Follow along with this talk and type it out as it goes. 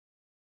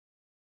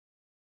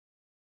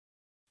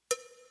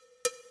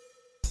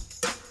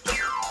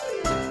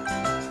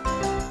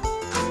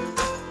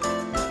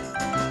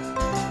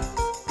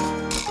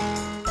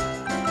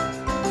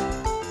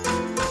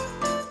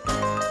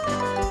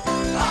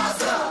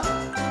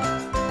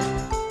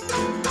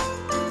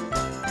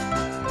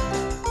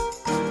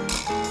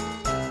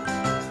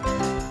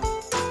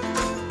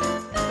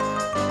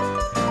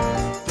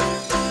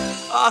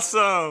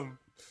Awesome.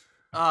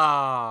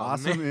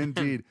 Awesome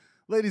indeed.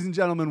 Ladies and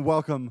gentlemen,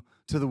 welcome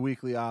to the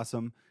Weekly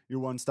Awesome, your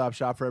one-stop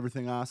shop for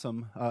everything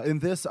awesome. In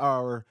this,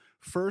 our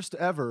first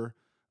ever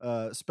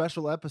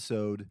special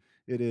episode,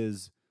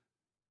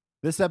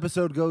 this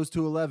episode goes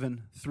to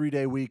 11,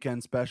 3-day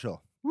weekend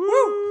special.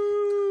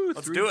 Woo!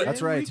 Let's do it.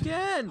 That's right.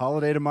 Weekend.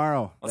 Holiday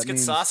tomorrow. Let's That get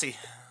means saucy.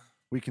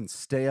 we can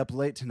stay up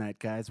late tonight,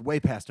 guys, way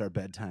past our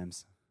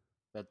bedtimes.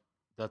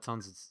 That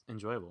sounds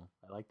enjoyable.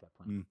 I like that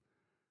plan.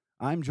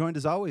 I'm joined,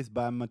 as always,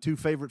 by my two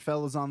favorite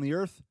fellas on the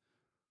earth,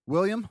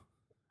 William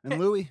and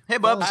Louie. Hey,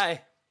 Bubs. Fellas,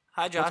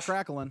 Hi, what's Josh.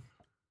 crackling?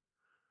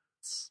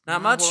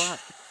 Not much. a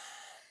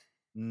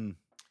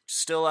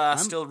whole lot.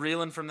 Still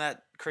reeling from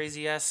that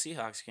crazy ass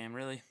Seahawks game.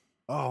 Really.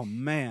 Oh,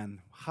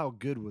 man. How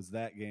good was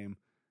that game?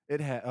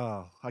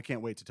 I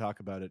can't wait to talk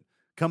about it.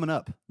 Coming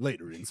up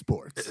later in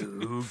sports.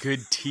 Ooh, good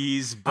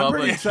tease, I'm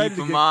pretty Bubba. excited Keep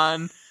to them get-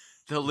 on.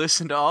 They'll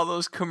listen to all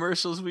those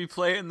commercials we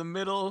play in the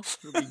middle.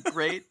 It'll be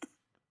great.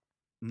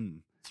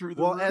 Through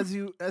the Well,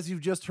 roof. as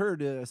you've just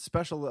heard, a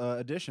special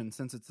edition,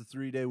 since it's a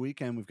 3-day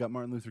weekend, we've got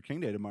Martin Luther King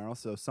Day tomorrow,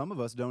 so some of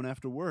us don't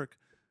have to work.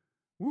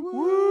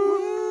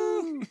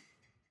 Woo!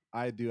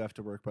 I do have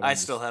to work, but I I'm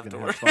just still have gonna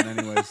to work. fun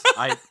anyways.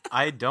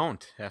 I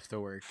don't have to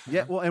work.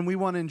 Yeah, well, and we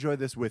want to enjoy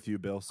this with you,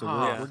 Bill, so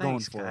Aw, we're thanks,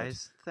 going for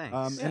guys.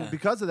 Thanks. it. And Yeah.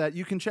 because of that,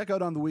 you can check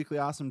out on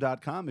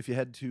theweeklyawesome.com if you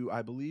head to,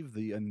 I believe,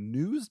 the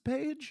news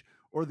page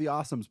or the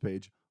awesomes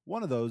page.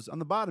 One of those. On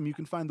the bottom, you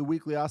can find the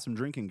Weekly Awesome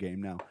drinking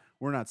game. Now,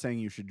 we're not saying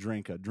you should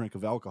drink a drink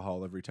of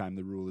alcohol every time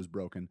the rule is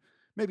broken.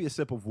 Maybe a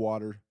sip of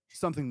water,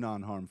 something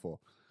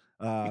non-harmful.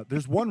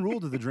 There's one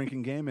rule to the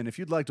drinking game, and if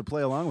you'd like to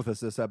play along with us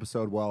this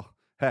episode, well,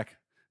 heck,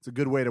 it's a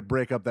good way to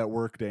break up that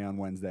work day on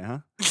Wednesday, huh?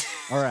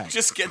 All right.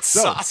 Just get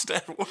So- sauced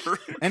at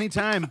work.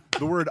 Anytime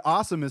the word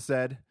awesome is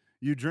said,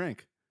 you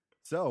drink.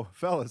 So,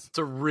 fellas, It's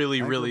a really,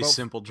 I think really we're both-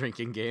 simple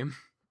drinking game.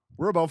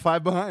 we're about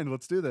 5 behind.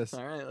 Let's do this.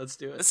 All right, let's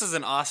do it. This is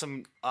an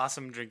awesome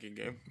drinking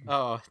game.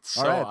 Oh, it's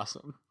All so right.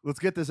 awesome. Let's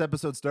get this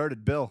episode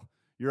started. Bill,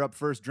 you're up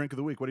first. Drink of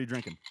the week. What are you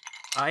drinking?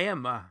 I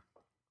am.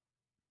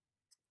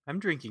 I'm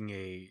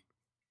drinking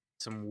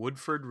some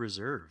Woodford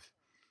Reserve.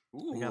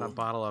 Ooh. I got a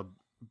bottle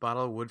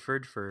of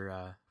Woodford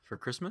for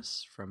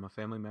Christmas from a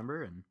family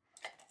member, and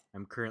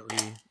I'm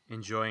currently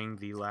enjoying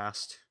the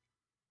last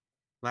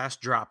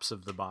drops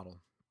of the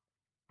bottle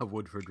of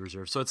Woodford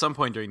Reserve. So at some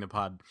point during the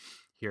pod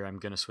here, I'm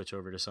going to switch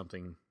over to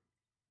something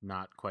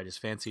not quite as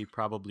fancy,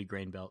 probably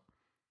Grain Belt,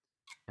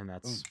 and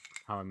that's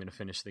how I'm going to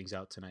finish things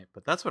out tonight.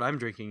 But that's what I'm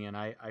drinking, and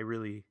I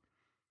really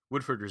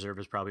Woodford Reserve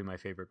is probably my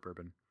favorite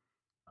bourbon.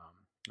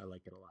 I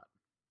like it a lot.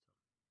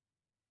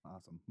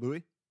 Awesome.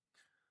 Louis?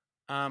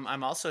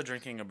 I'm also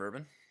drinking a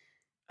bourbon.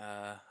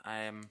 I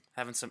am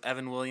having some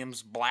Evan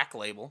Williams Black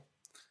Label,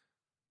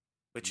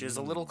 which is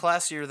a little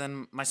classier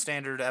than my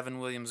standard Evan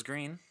Williams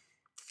Green.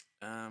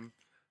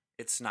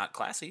 It's not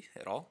classy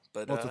at all,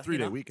 but Well, it's a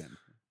 3-day weekend.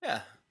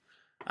 Yeah,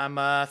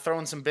 I'm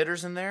throwing some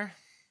bitters in there.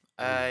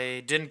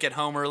 I didn't get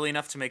home early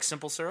enough to make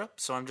simple syrup,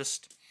 so I'm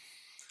just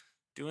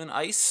doing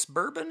ice,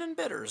 bourbon, and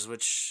bitters,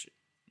 which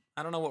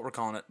I don't know what we're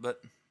calling it,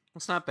 but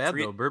It's not bad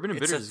though. Bourbon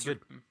and it's bitters is good.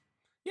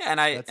 Yeah, and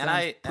I That and sounds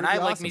I and pretty I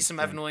like awesome, me some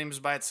Frank. Evan Williams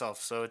by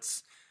itself. So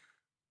it's.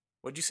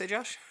 What'd you say,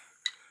 Josh?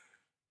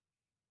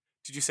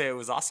 Did you say it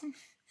was awesome?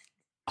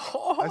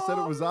 I said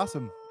it was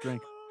awesome.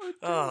 Drink.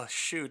 Oh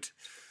shoot,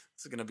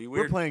 this is gonna be We're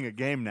weird. playing a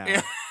game now.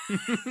 Yeah.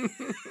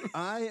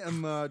 I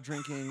am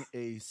drinking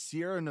a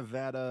Sierra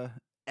Nevada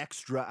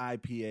Extra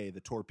IPA,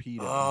 the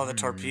Torpedo. Oh, the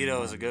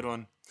torpedo is a good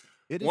one.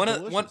 It is one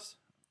delicious. of- one-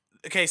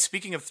 Okay,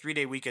 speaking of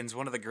 3-day weekends,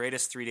 one of the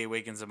greatest 3-day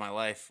weekends of my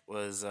life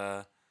was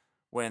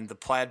when the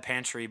Plaid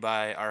Pantry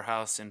by our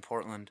house in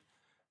Portland,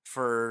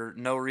 for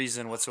no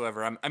reason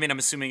whatsoever. I'm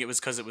assuming it was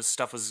because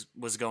stuff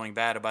was going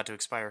bad, about to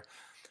expire,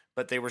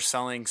 but they were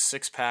selling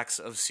 6-packs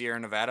of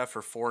Sierra Nevada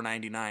for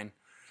 $4.99,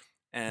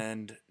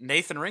 and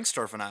Nathan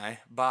Ringstorff and I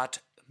bought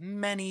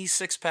many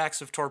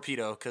 6-packs of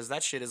Torpedo because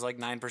that shit is like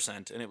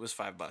 9%, and it was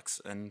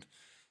 $5, and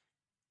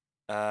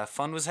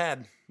fun was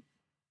had.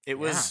 It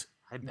was.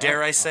 I bet.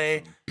 Dare I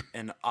say, Awesome.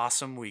 an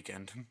awesome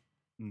weekend.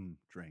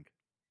 Drink.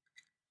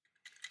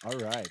 All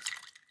right.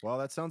 Well,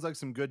 that sounds like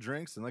some good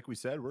drinks, and like we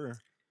said,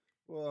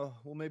 we'll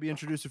maybe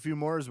introduce a few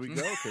more as we go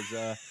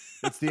because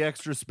it's the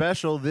extra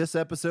special. This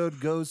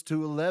episode goes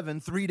to 11,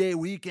 3-day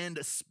weekend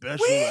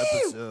special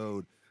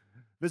episode.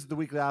 Visit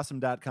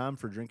theweeklyawesome.com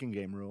for drinking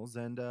game rules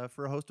and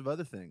for a host of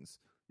other things.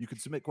 You can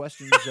submit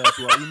questions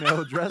to our email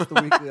address,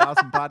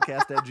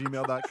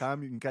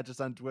 theweeklyawesomepodcast@gmail.com. You can catch us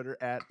on Twitter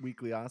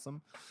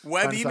 @weeklyawesome.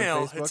 Web Find us on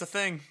email, Facebook. it's a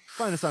thing.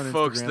 Find us on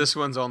Folks, Instagram. this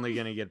one's only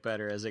going to get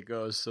better as it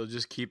goes, so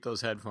just keep those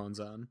headphones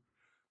on.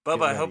 Bubba,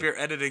 Get I hope ready.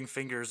 your editing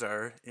fingers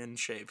are in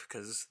shape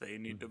because they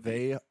need to be.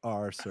 They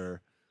are,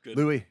 sir. Good.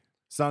 Louis,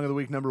 song of the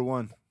week number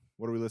 1.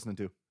 What are we listening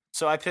to?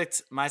 So I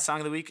picked my song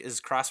of the week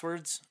is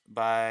Crosswords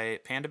by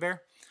Panda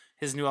Bear.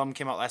 His new album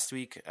came out last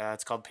week.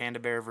 It's called Panda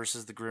Bear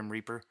versus the Grim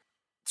Reaper.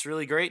 It's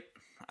really great.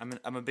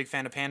 I'm a big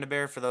fan of Panda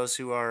Bear. For those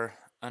who are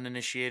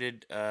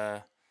uninitiated,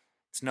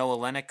 it's Noah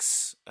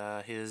Lennox,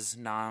 his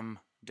nom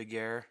de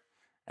guerre,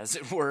 as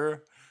it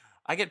were.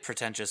 I get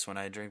pretentious when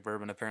I drink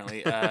bourbon.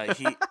 Apparently,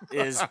 he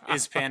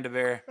is Panda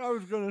Bear, I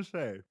was gonna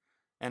say.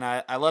 and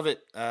I love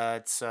it.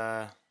 It's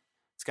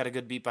got a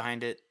good beat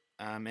behind it,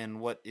 and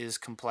what is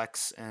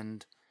complex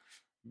and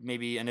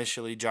maybe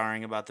initially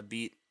jarring about the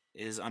beat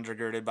is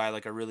undergirded by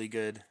like a really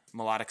good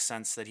melodic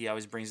sense that he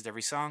always brings to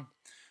every song.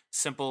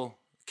 Simple,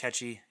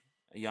 catchy,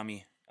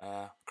 yummy.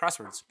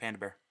 Crosswords, Panda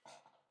Bear.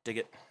 Dig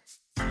it.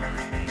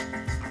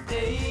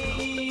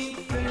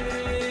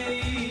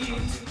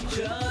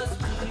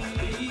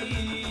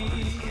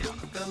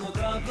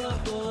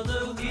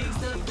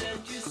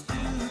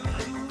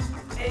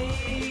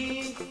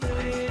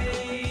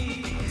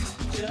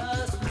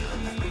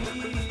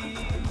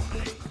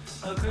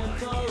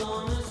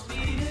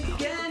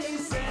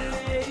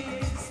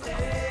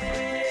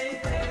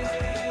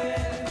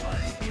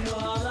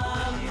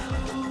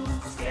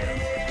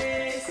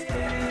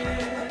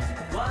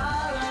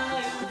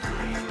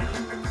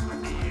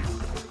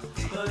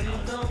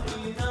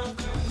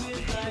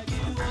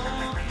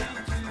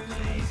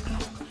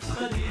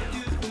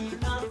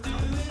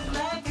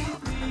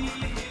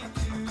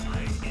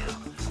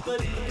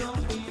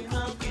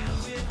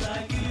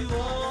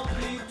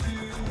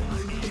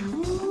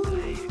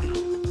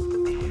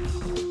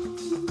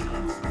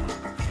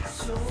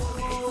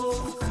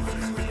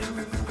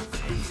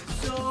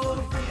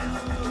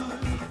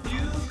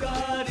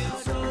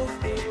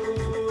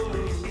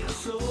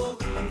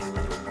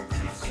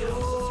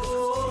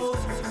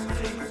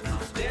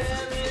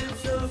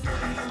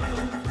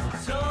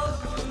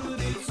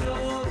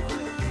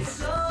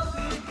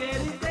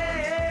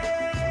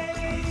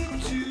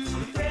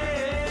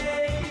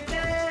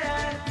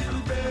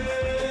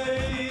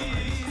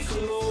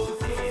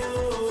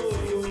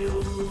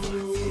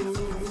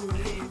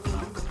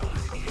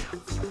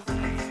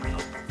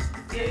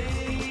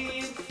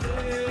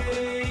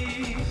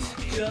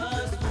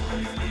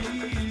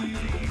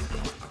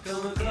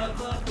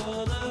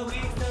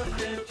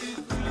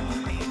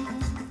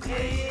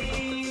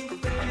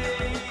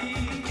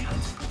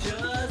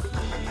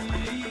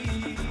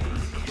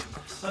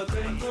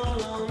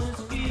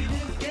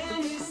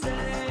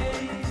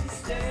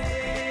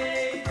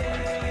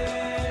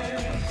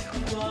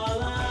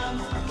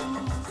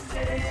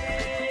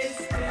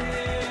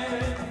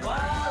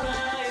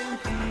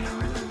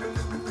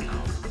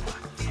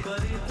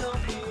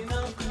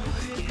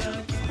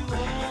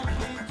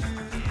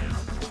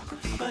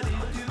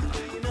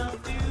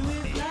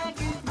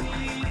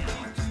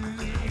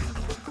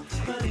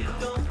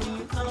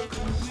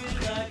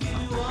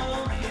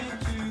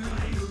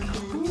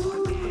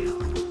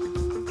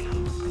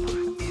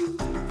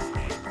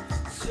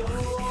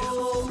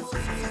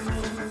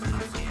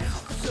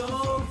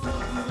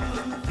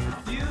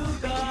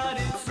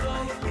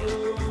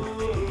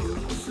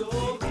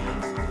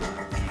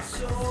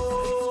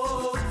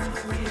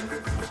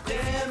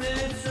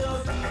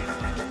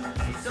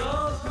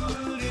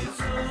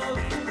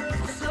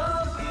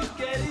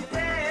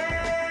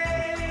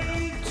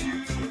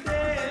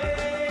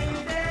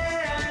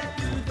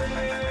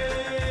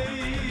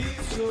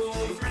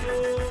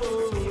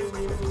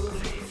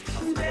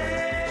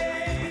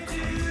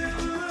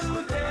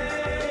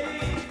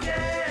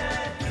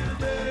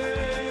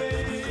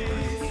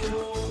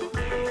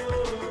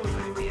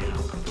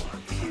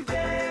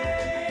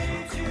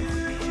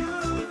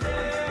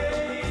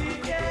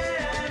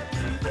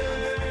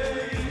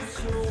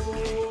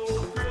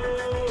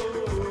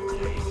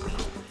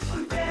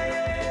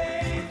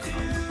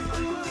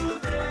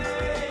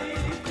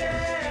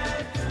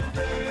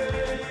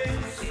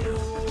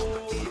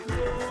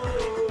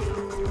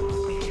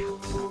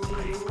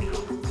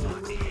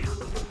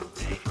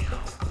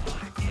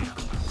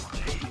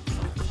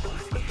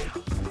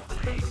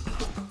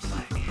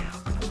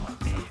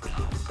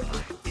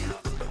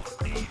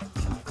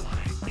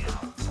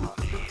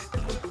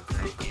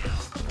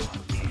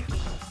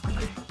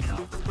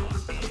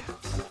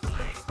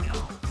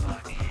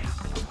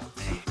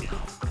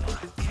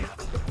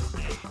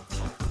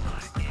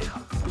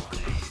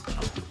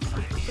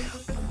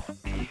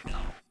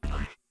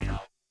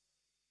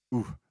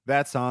 Ooh,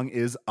 that song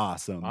is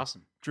awesome.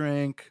 Awesome.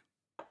 Drink.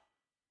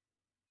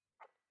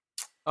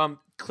 Clip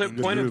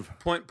Good point groove.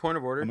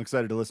 of order. I'm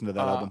excited to listen to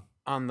that album.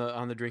 on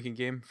the drinking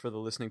game for the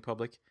listening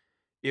public.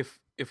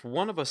 If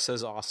one of us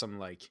says awesome,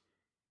 like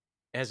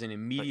as an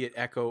immediate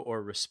echo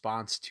or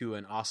response to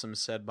an awesome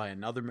said by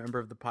another member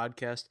of the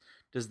podcast,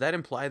 does that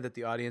imply that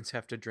the audience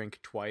have to drink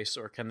twice,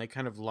 or can they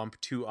kind of lump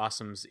two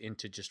awesomes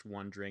into just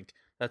one drink?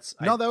 That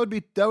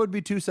would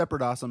be two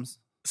separate awesomes.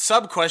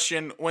 Sub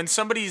question: when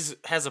somebody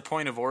has a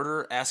point of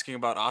order asking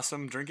about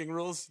awesome drinking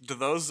rules, do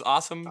those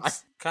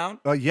awesomes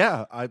count?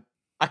 Yeah,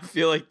 I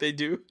feel like they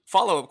do.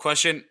 Follow up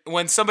question: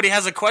 when somebody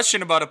has a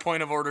question about a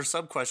point of order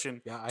sub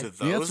question, Yeah, do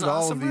the answer those to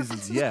all awesome of these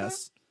is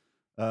yes.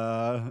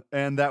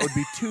 And that would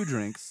be 2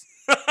 drinks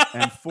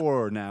and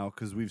 4 now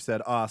because we've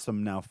said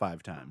awesome now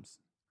 5 times.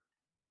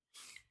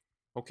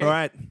 Okay. All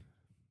right.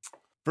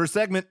 First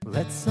segment.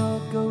 Let's all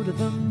go to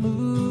the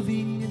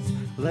movies.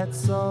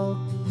 Let's all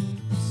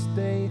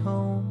stay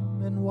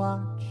home and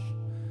watch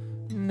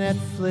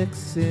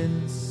Netflix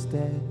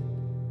instead.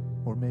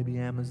 Or maybe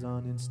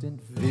Amazon Instant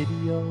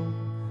Video.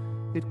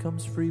 It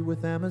comes free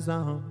with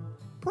Amazon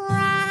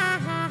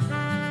Prime.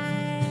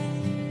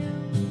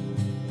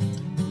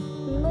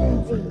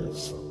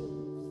 Movies.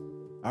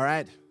 All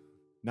right.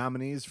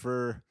 Nominees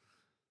for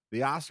the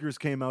Oscars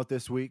came out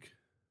this week.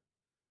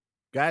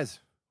 Guys,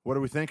 what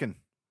are we thinking?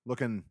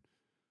 Looking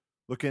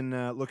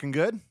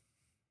good?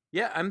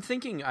 Yeah, I'm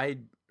thinking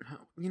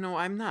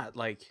I'm not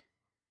like,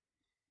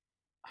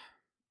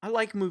 I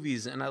like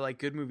movies and I like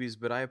good movies,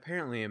 but I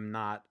apparently am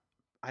not,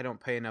 I don't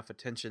pay enough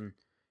attention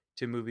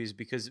to movies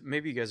because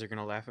maybe you guys are going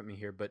to laugh at me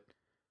here, but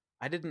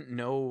I didn't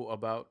know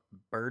about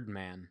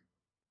Birdman.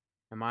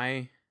 Am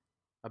I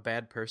a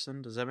bad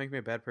person? Does that make me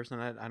a bad person?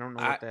 I don't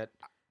know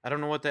I don't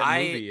know what that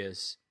movie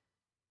is.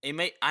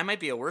 I might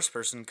be a worse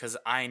person because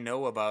I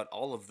know about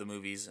all of the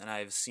movies and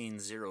I've seen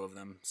 0 of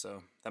them,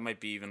 so that might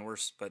be even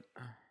worse. But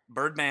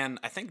Birdman,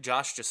 I think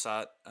Josh just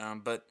saw it,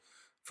 but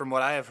from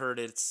what I have heard,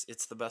 it's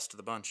the best of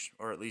the bunch,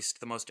 or at least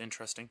the most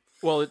interesting.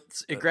 Well,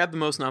 it grabbed the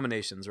most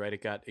nominations, right?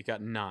 It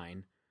got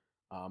 9.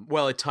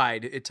 Well, it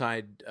tied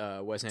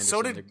Wes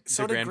Anderson,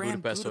 the Grand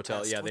Budapest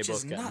Hotel. Yeah, they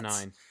both got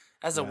 9.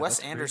 As a Wes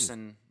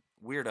Anderson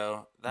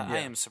weirdo, I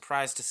am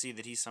surprised to see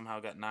that he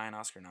somehow got 9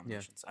 Oscar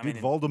nominations. Yeah.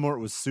 Voldemort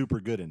was super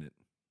good in it.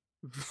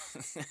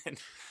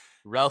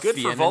 Ralph good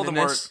for Fiennes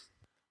Voldemort.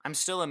 I'm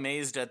still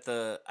amazed at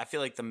I feel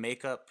like the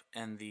makeup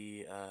and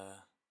the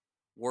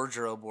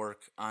wardrobe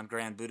work on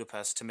Grand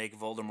Budapest to make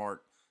Voldemort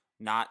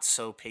not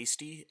so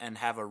pasty and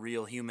have a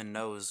real human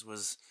nose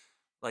was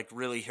like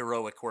really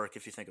heroic work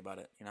if you think about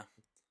it, you know.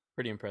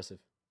 Pretty impressive.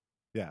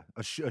 Yeah,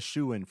 a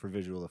shoe-in for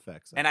visual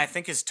effects. I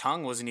think his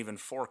tongue wasn't even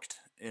forked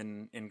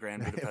in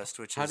Grand Budapest,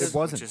 which is it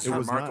wasn't. Which is it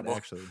was remarkable. Not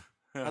actually.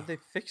 Yeah. How'd they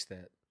fix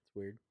that? It's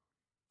weird.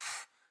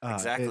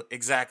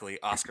 Exactly.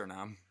 Oscar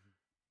nom.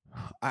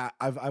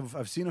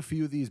 I've seen a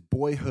few of these.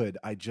 Boyhood,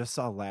 I just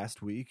saw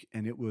last week,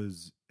 and it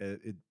was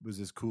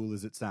as cool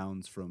as it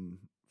sounds from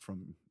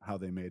how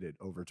they made it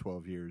over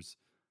 12 years.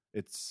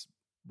 It's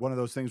one of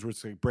those things where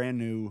it's like brand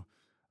new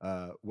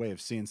way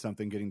of seeing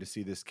something. Getting to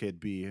see this kid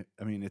be.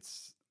 I mean,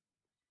 it's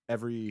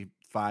every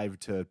 5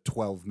 to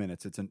 12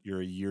 minutes.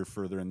 You're a year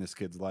further in this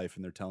kid's life,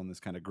 and they're telling this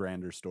kind of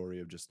grander story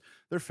of just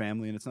their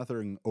family, and it's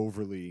nothing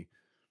overly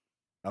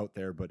out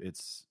there, but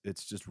it's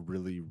just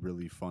really,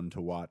 really fun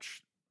to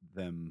watch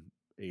them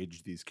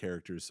age these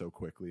characters so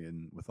quickly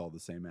and with all the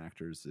same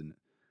actors. And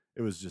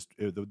it was just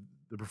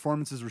the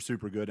performances were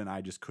super good, and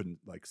I just couldn't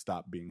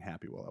stop being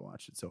happy while I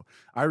watched it. So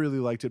I really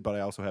liked it, but I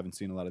also haven't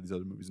seen a lot of these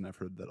other movies, and I've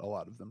heard that a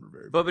lot of them are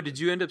very Bubba, did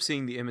you end up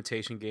seeing The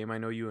Imitation Game? I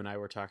know you and I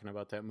were talking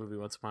about that movie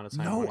once upon a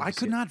time. No, I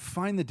could not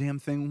find the damn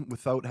thing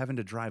without having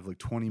to drive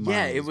 20 miles.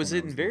 Yeah, it was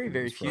in very,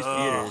 very few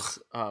theaters.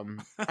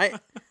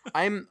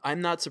 I'm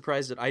not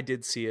surprised that I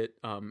did see it,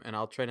 and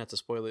I'll try not to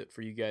spoil it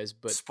for you guys.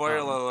 But spoiler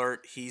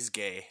alert: he's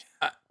gay.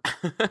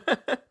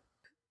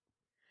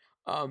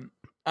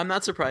 I'm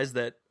not surprised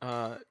that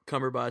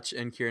Cumberbatch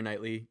and Keira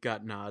Knightley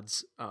got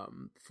nods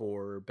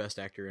for Best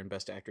Actor and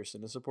Best Actress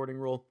in a supporting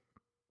role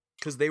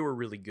because they were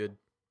really good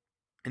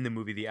in the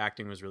movie. The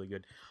acting was really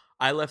good.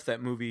 I left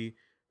that movie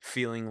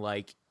feeling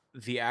like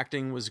the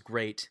acting was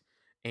great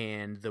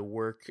and the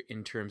work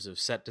in terms of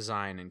set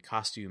design and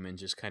costume and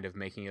just kind of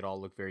making it all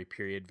look very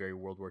period, very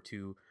World War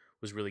II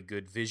was really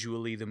good.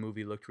 Visually, the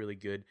movie looked really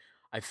good.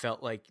 I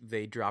felt like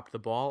they dropped the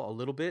ball a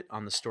little bit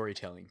on the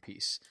storytelling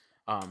piece.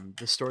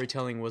 The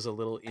storytelling was a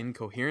little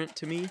incoherent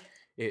to me.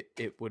 They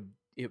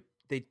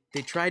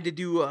tried to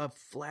do a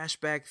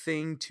flashback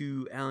thing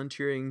to Alan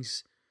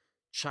Turing's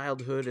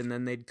childhood, and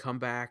then they'd come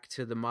back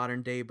to the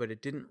modern day, but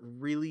it didn't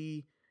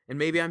really. And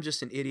maybe I'm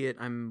just an idiot.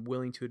 I'm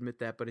willing to admit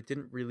that, but it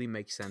didn't really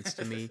make sense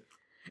to me.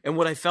 And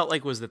what I felt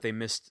like was that they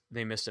missed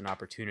an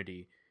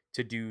opportunity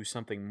to do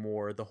something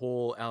more. The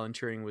whole Alan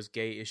Turing was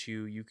gay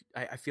issue.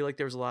 I feel like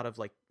there was a lot of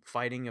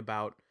fighting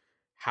about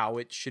how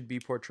it should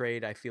be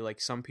portrayed. I feel like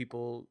some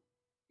people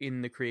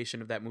in the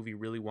creation of that movie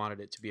really wanted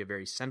it to be a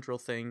very central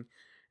thing,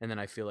 and then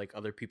I feel like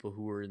other people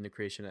who were in the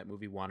creation of that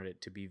movie wanted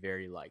it to be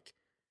very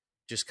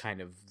just kind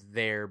of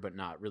there but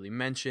not really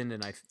mentioned.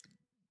 And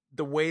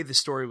the way the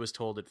story was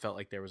told, it felt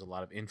like there was a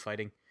lot of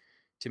infighting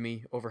to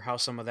me over how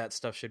some of that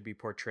stuff should be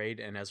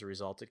portrayed, and as a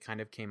result it kind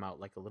of came out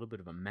like a little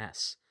bit of a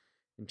mess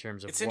in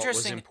terms of what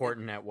was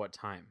important at what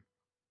time.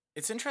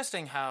 It's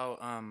interesting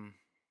how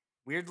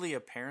weirdly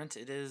apparent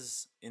it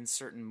is in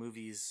certain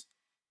movies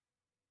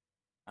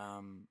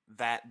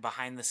that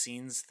behind the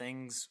scenes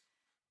things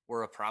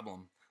were a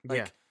problem.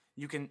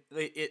 You can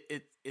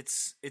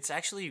it's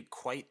actually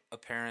quite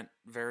apparent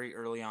very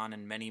early on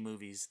in many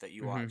movies that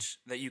you watch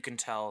that you can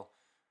tell,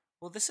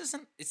 well,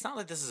 it's not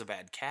like this is a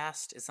bad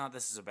cast, it's not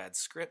this is a bad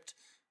script,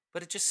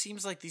 but it just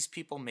seems like these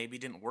people maybe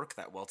didn't work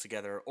that well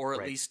together, or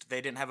at least they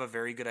didn't have a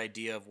very good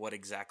idea of what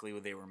exactly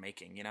they were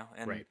making, you know?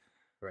 And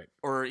right.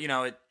 Or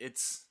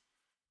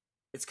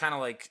it's kind of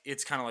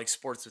like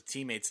sports with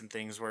teammates and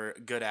things where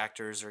good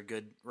actors or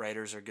good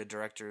writers or good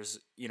directors,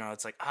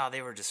 it's like,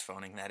 they were just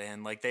phoning that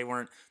in. Like they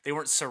weren't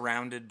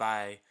surrounded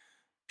by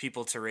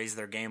people to raise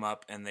their game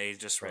up, and they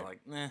just were like,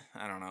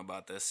 I don't know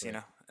about this, you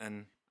know?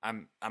 And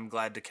I'm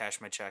glad to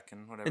cash my check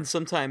and whatever. And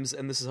sometimes,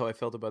 and this is how I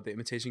felt about the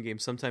Imitation Game,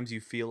 sometimes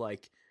you feel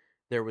like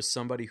there was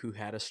somebody who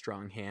had a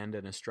strong hand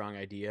and a strong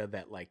idea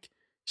that like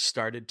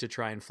started to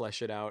try and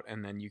flesh it out,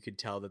 and then you could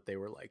tell that they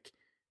were like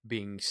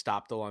being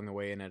stopped along the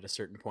way, and at a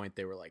certain point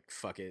they were like,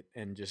 fuck it,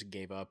 and just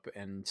gave up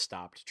and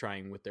stopped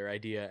trying with their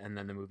idea, and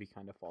then the movie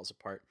kind of falls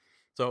apart.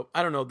 So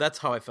I don't know, that's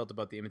how I felt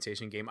about the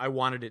Imitation Game. I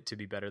wanted it to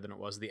be better than it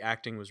was. The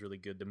acting was really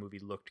good, the movie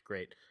looked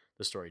great,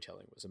 the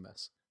storytelling was a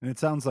mess. And it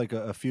sounds like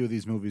a few of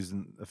these movies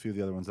and a few of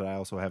the other ones that I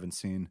also haven't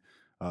seen,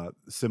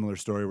 similar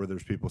story where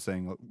there's people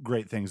saying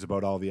great things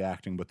about all the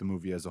acting, but the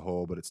movie as a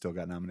whole, but it still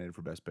got nominated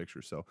for Best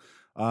Picture. So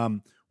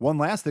one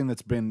last thing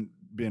that's been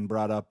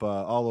brought up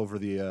all over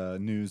the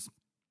news,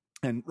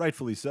 and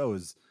rightfully so,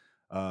 is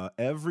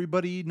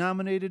everybody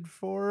nominated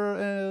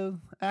for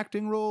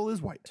acting role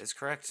is white. That's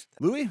correct.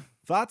 Louis,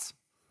 thoughts?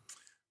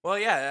 Well,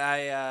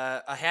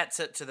 yeah, a hat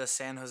tip to the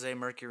San Jose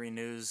Mercury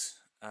News.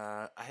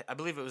 I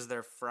believe it was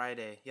their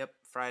Friday. Yep,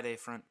 Friday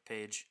front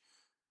page.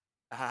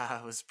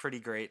 It was pretty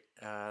great.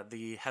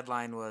 The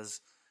headline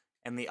was,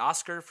 "And the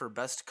Oscar for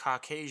Best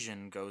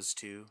Caucasian goes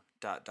to ...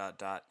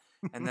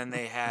 And then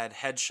they had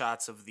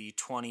headshots of the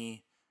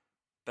 20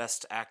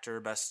 Best Actor,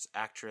 Best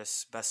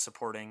Actress, Best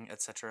Supporting,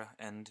 etc.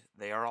 And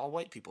they are all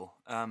white people.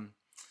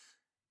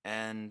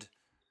 And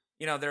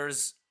you know,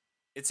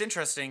 it's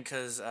interesting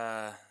because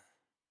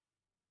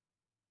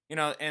you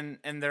know, and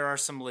there are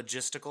some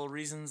logistical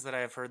reasons that I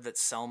have heard that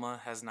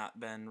Selma has not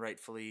been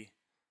rightfully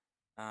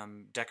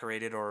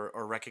decorated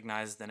or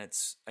recognized. And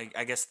it's,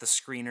 I guess the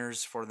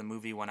screeners for the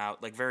movie went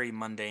out, like very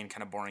mundane,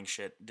 kind of boring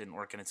shit, didn't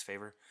work in its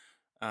favor.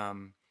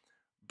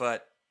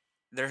 But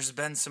there's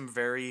been some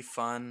very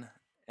fun,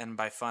 and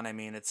by fun I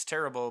mean it's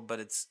terrible, but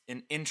it's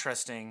an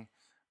interesting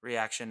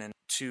reaction and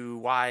to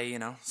why, you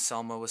know,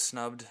 Selma was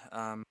snubbed.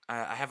 I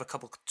have a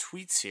couple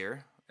tweets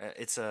here.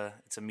 It's a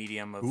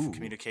medium of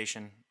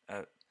communication.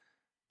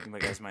 You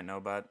guys might know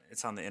about.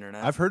 It's on the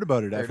internet. I've heard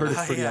about it. I've heard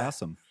it's pretty Yeah.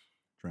 awesome.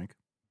 Drink.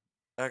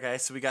 Okay,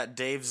 so we got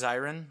Dave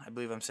Zirin. I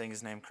believe I'm saying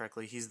his name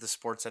correctly. He's the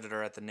sports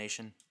editor at The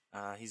Nation.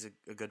 He's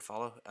a good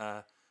follow.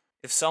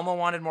 If Selma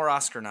wanted more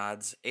Oscar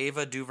nods,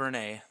 Ava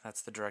DuVernay,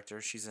 that's the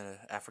director, she's an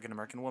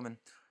African-American woman,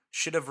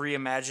 should have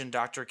reimagined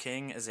Dr.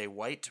 King as a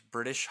white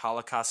British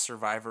Holocaust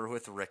survivor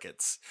with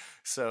rickets.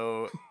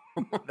 So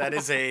that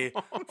is a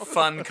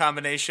fun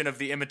combination of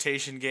the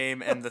Imitation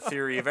Game and The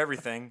Theory of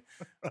Everything,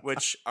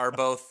 which are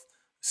both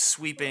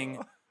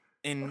sweeping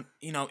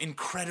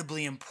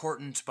incredibly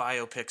important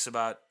biopics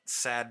about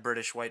sad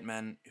British white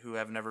men who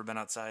have never been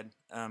outside,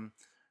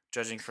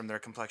 judging from their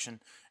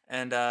complexion.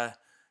 And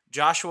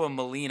Joshua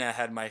Malina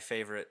had my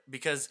favorite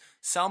because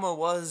Selma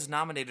was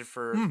nominated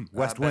for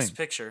West Wing. Best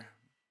Picture.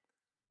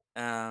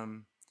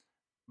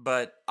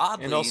 But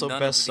oddly, And also none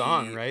Best of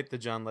Song, right? The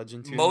John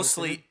Legend tune.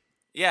 mostly,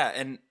 yeah,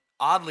 and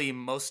oddly,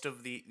 most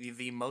of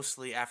the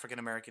mostly African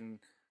American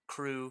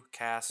crew,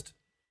 cast,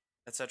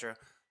 etc.,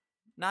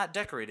 not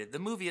decorated. The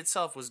movie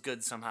itself was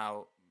good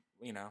somehow,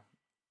 you know,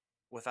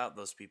 without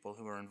those people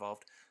who were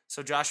involved.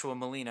 So Joshua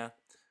Malina,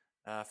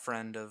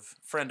 friend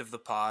of the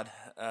pod,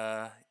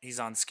 he's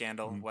on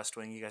Scandal, West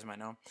Wing. You guys might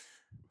know him.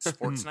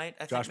 Sports Night,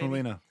 I think. Josh maybe?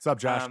 Molina. What's up,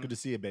 Josh? Good to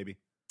see you, baby.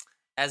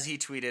 As he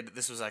tweeted,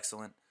 this was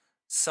excellent.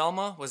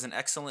 Selma was an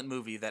excellent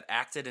movie that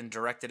acted and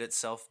directed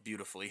itself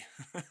beautifully.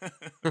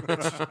 Which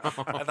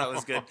I thought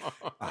was good.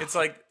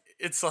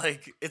 It's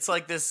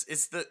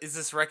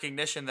this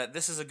recognition that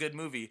this is a good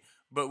movie,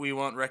 but we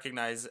won't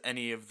recognize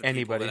any of the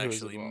Anybody people who that was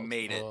actually involved.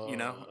 made it. You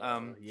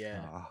know,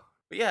 Yeah.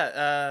 but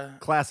yeah.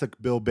 Classic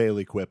Bill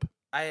Bailey quip.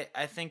 I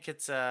think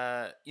it's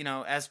you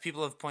know, as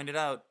people have pointed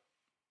out,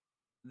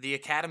 the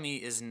Academy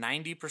is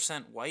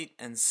 90% white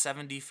and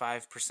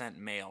 75%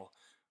 male,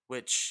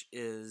 which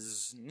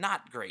is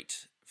not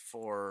great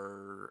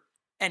for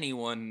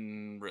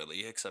anyone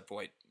really except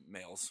white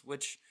males,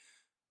 which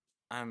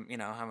I'm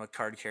a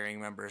card carrying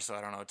member, so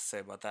I don't know what to say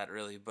about that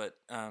really, but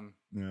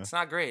it's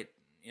not great,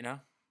 you know.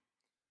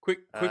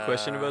 Quick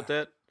question about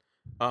that.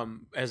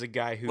 As a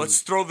guy who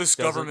let's throw this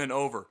government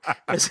over.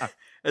 as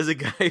a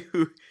guy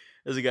who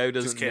doesn't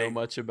know kidding.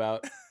 much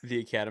about the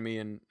Academy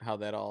and how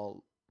that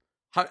all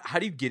how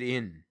do you get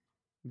in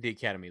the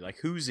Academy? Like,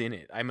 who's in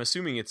it? I'm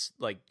assuming it's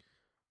like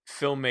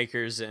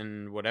filmmakers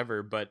and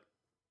whatever, but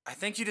I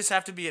think you just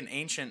have to be an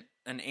ancient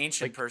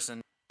like,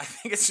 person. I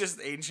think it's just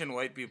ancient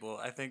white people.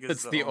 I think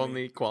it's the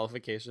only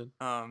qualification.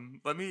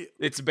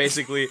 It's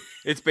basically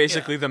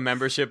the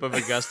membership of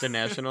Augusta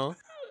National.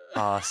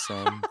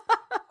 Awesome.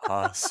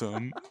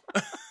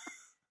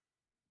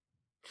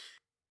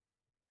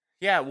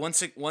 Yeah,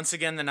 once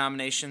again, the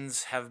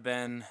nominations have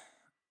been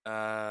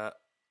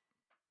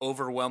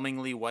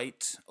overwhelmingly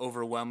white,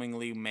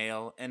 overwhelmingly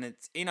male, and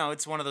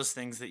it's one of those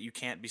things that you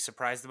can't be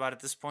surprised about at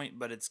this point,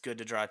 but it's good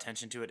to draw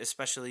attention to it,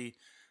 especially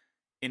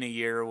in a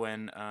year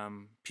when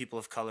people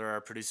of color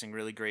are producing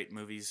really great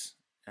movies,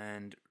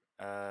 and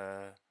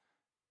to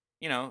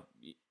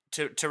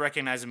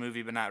recognize a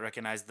movie but not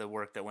recognize the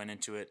work that went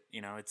into it,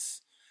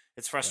 it's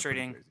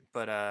frustrating,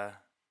 but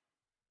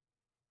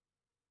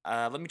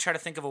let me try to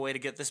think of a way to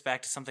get this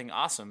back to something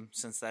awesome,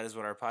 since that is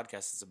what our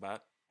podcast is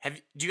about.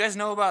 Do you guys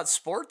know about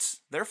sports?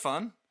 They're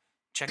fun.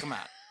 Check them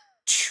out.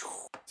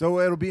 So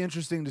it'll be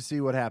interesting to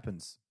see what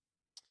happens.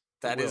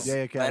 That is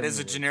Yay, Academy a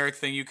Awards. generic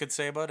thing you could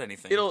say about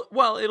anything.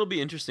 It'll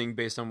be interesting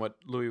based on what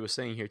Louis was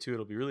saying here too.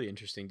 It'll be really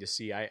interesting to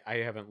see. I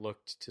haven't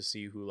looked to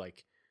see who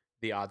like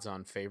the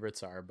odds-on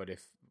favorites are, but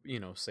if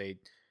say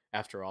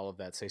after all of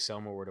that, say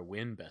Selma were to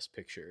win Best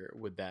Picture,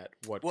 would that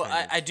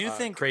I do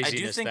think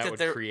craziness that would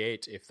there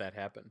create if that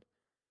happened?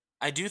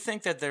 I do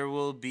think that there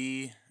will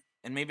be,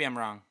 and maybe I'm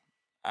wrong,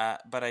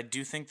 but I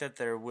do think that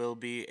there will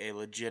be a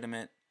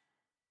legitimate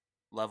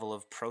level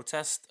of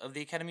protest of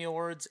the Academy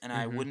Awards, and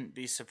I wouldn't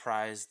be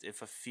surprised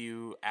if a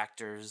few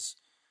actors,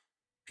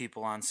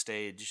 people on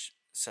stage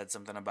said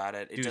something about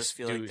it. It does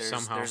feel like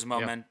there's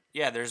momentum.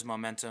 Yeah, there's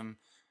momentum,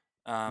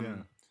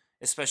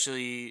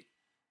 especially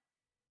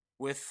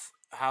with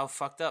how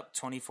fucked up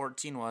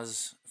 2014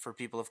 was for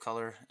people of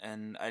color,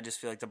 and I just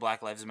feel like the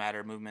Black Lives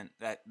Matter movement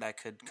that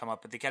could come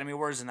up at the Academy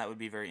Awards, and that would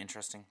be very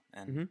interesting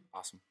and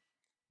awesome.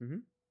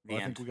 Well,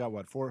 I think we got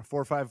four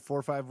or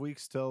five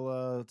weeks till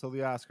the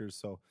Oscars,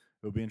 so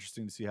it'll be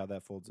interesting to see how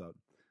that folds out.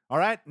 All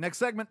right, next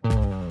segment. You're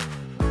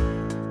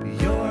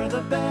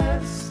the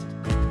best.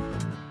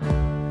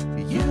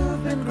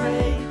 You've been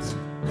great,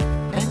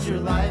 and your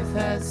life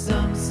has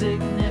some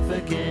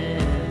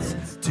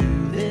significance to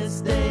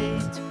this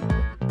date.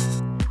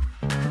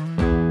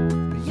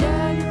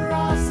 Yeah, you're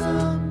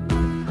awesome.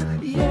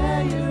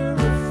 Yeah, you're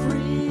a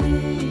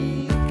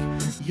freak.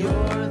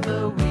 You're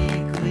the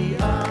weekly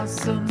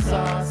awesome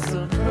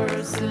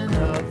person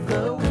of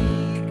the week.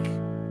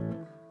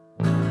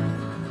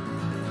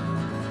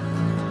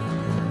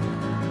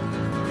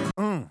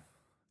 New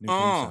theme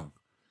song.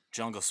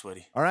 Jungle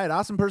Sweaty. All right,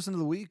 Awesome Person of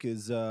the Week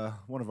is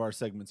one of our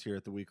segments here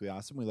at the Weekly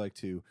Awesome. We like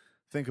to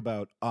think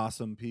about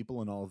awesome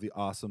people and all of the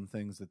awesome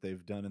things that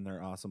they've done in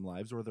their awesome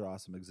lives or their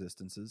awesome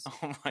existences.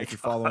 Oh my If you're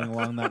God. following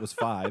along, that was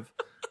 5.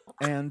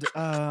 And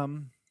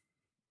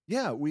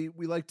we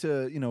like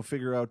to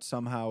figure out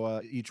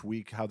somehow each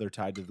week how they're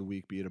tied to the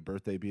week, be it a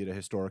birthday, be it a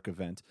historic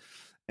event,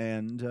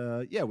 and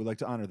we like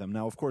to honor them.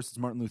 Now, of course, it's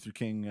Martin Luther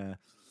King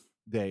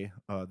Day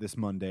this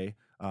Monday.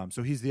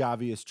 So he's the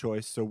obvious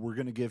choice. So we're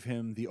going to give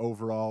him the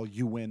overall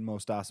you win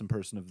most awesome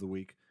person of the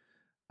week.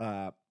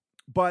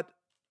 But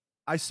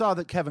I saw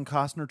that Kevin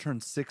Costner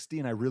turned 60,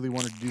 and I really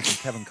wanted to do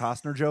some Kevin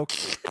Costner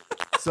jokes.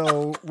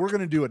 So we're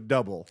going to do a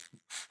double.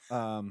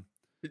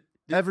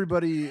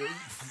 Everybody,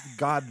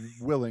 God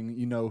willing,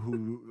 you know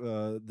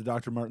who the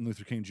Dr. Martin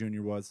Luther King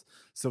Jr. was,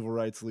 civil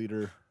rights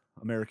leader,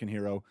 American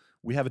hero.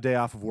 We have a day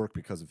off of work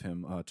because of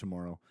him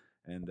tomorrow.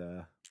 And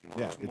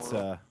it's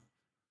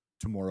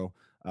tomorrow.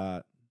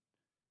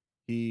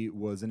 He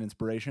was an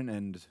inspiration,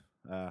 and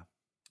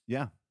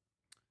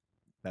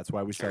that's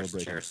why we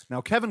celebrate him. Cheers.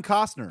 Now, Kevin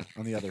Costner,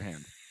 on the other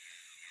hand,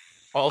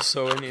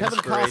 Also an Kevin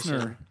inspiration.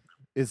 Costner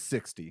is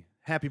 60.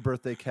 Happy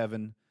birthday,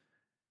 Kevin.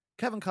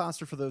 Kevin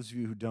Costner, for those of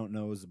you who don't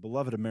know, is a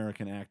beloved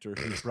American actor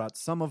who's brought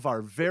some of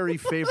our very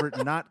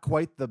favorite, not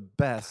quite the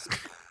best,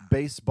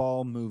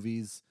 baseball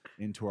movies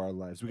into our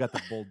lives. We got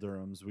the Bull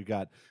Durhams, we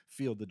got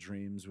Field of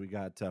Dreams, we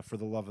got For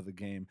the Love of the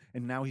Game,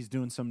 and now he's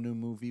doing some new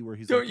movie where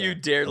he's Don't like you a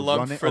dare lump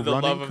running- For a the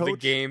running Love of the coach.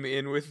 Game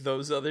in with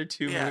those other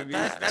two movies.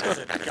 that is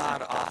a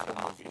god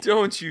awful movie.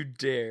 Don't you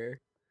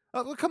dare.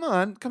 Well, come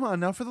on.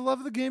 Now, For the Love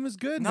of the Game is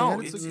good, No,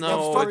 man. it's,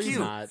 no, fuck it's you,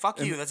 not. fuck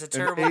you. That's a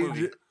terrible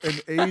movie. An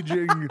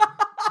aging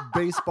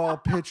baseball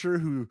pitcher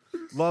who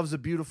loves a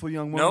beautiful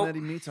young woman Nope. that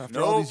he meets after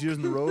all Nope. these years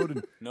in the road,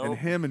 and, Nope. and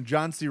him and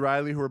John C.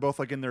 Reilly, who are both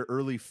like in their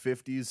early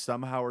 50s,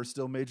 somehow are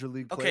still major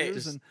league Okay,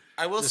 players. And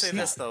I will Just say stop.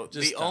 this though: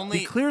 Just the stop. only,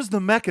 he clears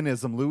the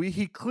mechanism, Louis.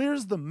 He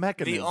clears the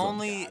mechanism.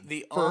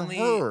 the for only,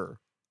 her.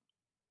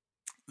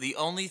 the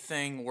only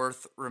thing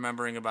worth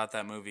remembering about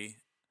that movie,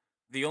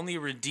 the only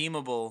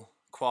redeemable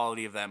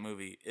quality of that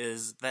movie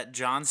is that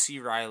John C.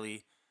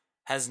 Reilly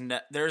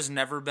there's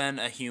never been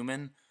a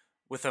human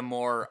with a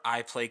more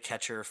I play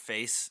catcher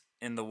face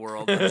in the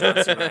world than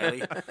John C.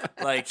 Reilly.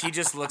 Like he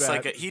just looks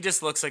like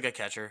a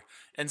catcher.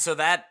 And so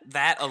that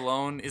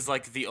alone is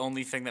like the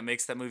only thing that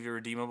makes that movie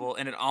redeemable,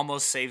 and it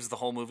almost saves the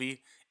whole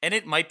movie. And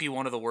it might be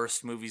one of the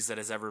worst movies that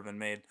has ever been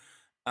made.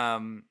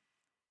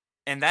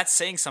 And that's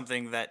saying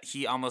something, that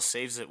he almost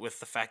saves it with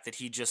the fact that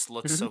he just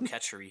looks so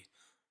catchery.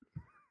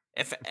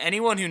 If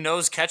anyone who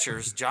knows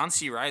catchers, John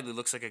C. Reilly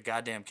looks like a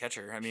goddamn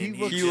catcher. I mean,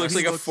 He looks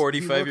like a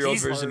 45-year-old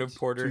he's version of hard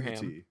Porter to the Ham.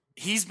 T.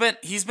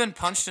 he's been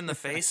punched in the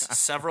face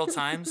several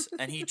times,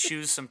 and he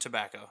chews some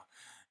tobacco.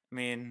 I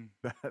mean,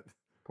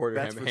 Porter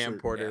That's Ham, for Ham certain,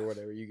 Porter, yeah.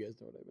 whatever. You guys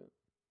know what I meant.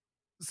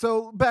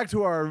 So back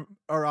to our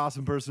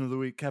awesome person of the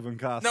week, Kevin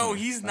Costner. no,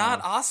 he's not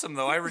awesome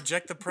though. I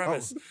reject the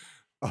premise.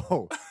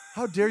 Oh,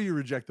 how dare you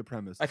reject the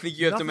premise? I think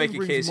you have to Nothing make a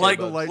brings case more about-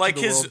 delight to Like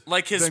the his world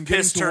like his than getting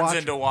piss to turns watch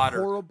into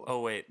water. horrible-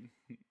 Oh wait.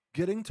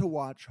 Getting to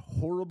watch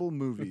horrible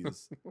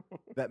movies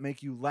that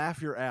make you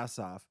laugh your ass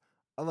off.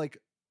 Like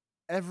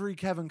every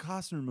Kevin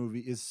Costner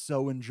movie is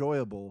so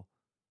enjoyable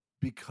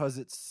because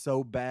it's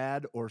so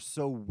bad or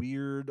so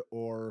weird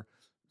or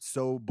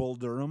so Bull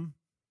Durham.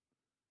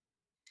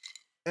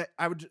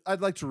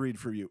 I'd like to read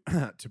for you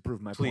to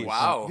prove my Please. point.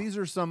 Wow. These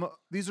are some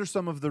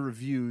of the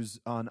reviews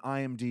on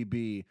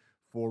IMDb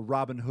for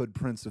Robin Hood,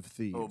 Prince of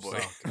Thieves. Oh boy.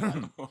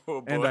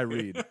 Oh, boy. And I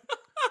read,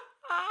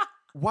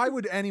 why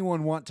would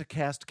anyone want to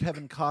cast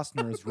Kevin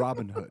Costner as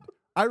Robin Hood?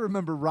 I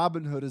remember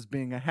Robin Hood as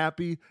being a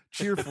happy,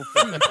 cheerful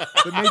thief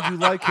that made you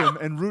like him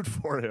and root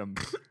for him.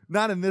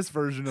 Not in this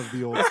version of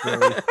the old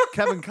story.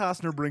 Kevin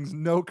Costner brings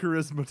no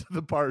charisma to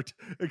the part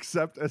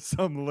except as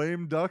some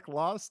lame duck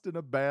lost in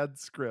a bad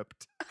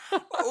script.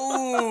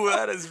 Ooh,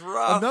 that is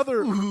rough.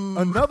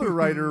 Another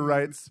writer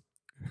writes,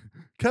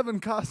 Kevin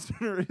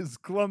Costner is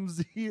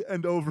clumsy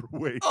and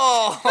overweight.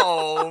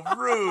 Oh,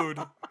 rude.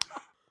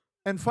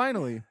 And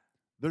finally,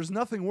 there's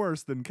nothing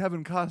worse than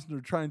Kevin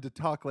Costner trying to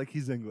talk like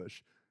he's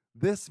English.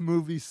 This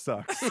movie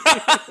sucks.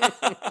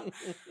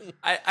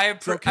 I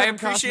Kevin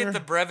appreciate Costner- the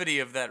brevity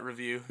of that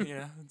review.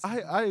 Yeah.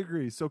 I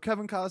agree. So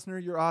Kevin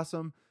Costner, you're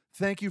awesome.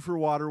 Thank you for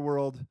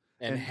Waterworld.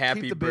 And keep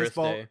happy the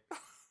baseball- birthday.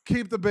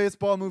 Keep the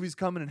baseball movies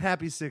coming and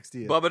happy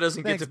 60th. Bubba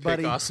doesn't Thanks, get to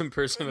buddy. pick awesome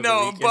person of the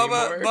No, week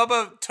Bubba anymore.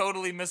 Bubba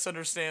totally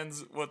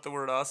misunderstands what the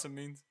word awesome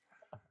means.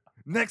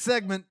 Next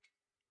segment,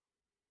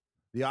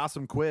 the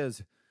awesome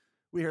quiz.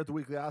 We here at the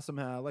Weekly Awesome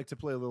like to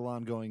play a little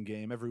ongoing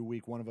game. Every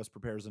week, one of us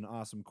prepares an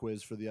awesome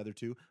quiz for the other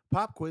two.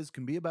 Pop quiz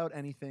can be about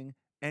anything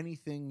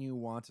you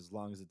want, as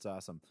long as it's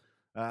awesome.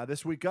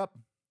 This week up,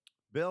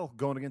 Bill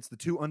going against the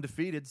two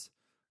undefeateds,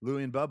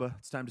 Louie and Bubba.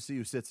 It's time to see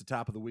who sits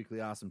atop of the Weekly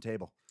Awesome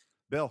table.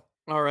 Bill.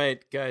 All right,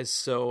 guys.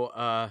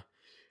 So,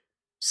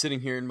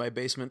 sitting here in my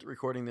basement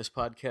recording this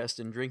podcast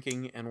and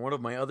drinking, and one of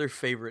my other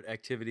favorite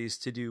activities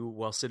to do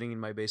while sitting in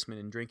my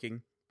basement and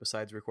drinking,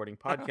 besides recording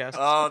podcasts,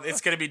 Oh,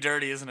 it's gonna be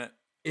dirty, isn't it?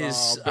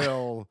 is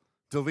Bill,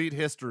 delete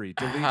history.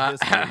 Delete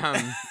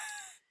history.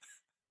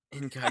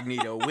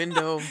 incognito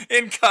window.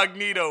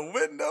 Incognito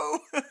window.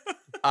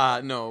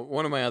 No,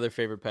 one of my other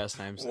favorite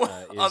pastimes What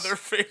is other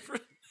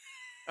favorite?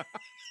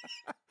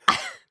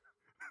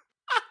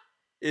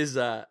 is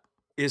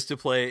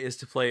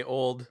to play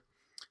old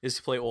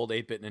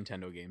 8-bit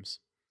Nintendo games.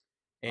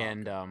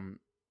 And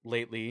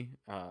lately,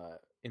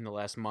 in the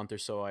last month or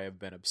so, I have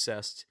been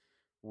obsessed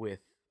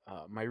with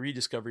my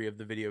rediscovery of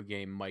the video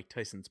game Mike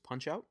Tyson's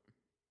Punch-Out.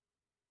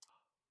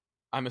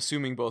 I'm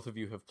assuming both of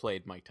you have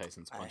played Mike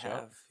Tyson's I Punch-Out.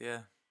 have, yeah.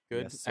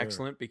 Good, Yes, sir.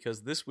 excellent,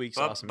 because this week's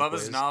awesome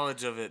Bubba's quiz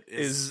knowledge of it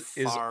is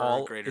far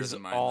all greater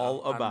than mine.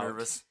 all though. about I'm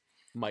nervous.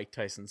 Mike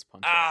Tyson's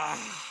Punch-Out.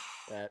 Ah.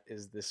 That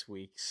is this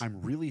week's.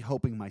 I'm really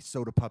hoping my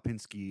Soda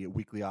Popinski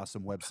Weekly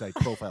Awesome website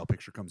profile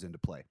picture comes into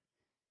play.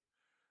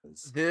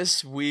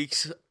 This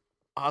week's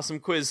awesome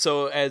quiz.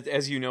 So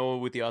as you know,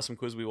 with the awesome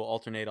quiz, we will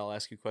alternate. I'll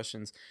ask you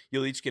questions.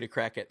 You'll each get a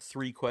crack at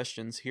 3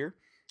 questions here.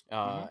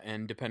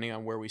 And depending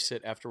on where we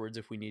sit afterwards,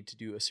 if we need to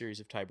do a series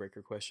of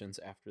tiebreaker questions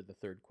after the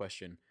 3rd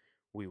question,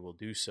 we will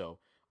do so.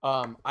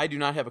 I do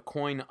not have a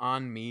coin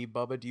on me.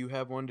 Bubba, do you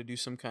have one to do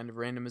some kind of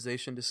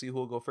randomization to see who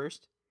will go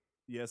first?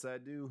 Yes, I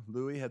do.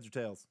 Louie, heads or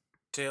tails?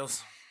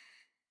 Tails.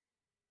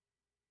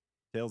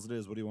 Tails it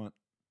is. What do you want?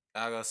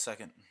 I'll go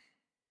second.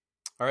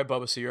 All right,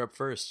 Bubba, so you're up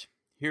first.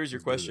 Here's your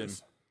Let's do question.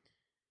 this.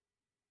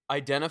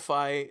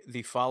 Identify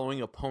the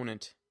following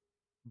opponent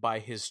by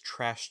his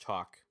trash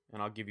talk.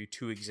 And I'll give you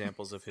 2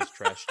 examples of his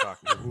trash talk.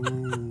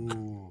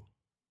 Ooh.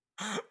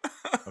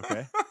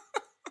 Okay.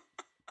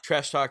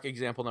 Trash talk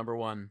example number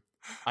 1.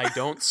 I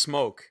don't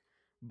smoke,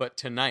 but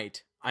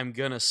tonight I'm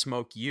gonna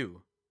smoke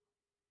you.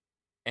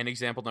 And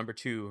example number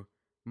 2.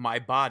 My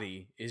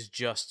body is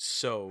just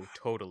so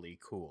totally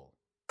cool.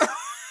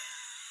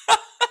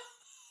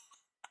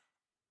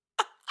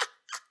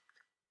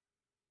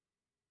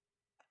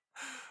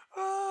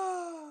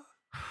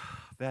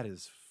 That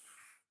is.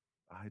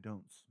 I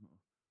don't.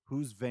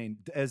 Who's vain?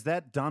 Is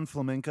that Don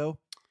Flamenco?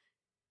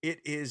 It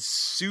is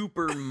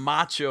Super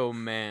Macho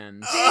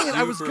Man. Dang it,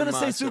 I was Super gonna say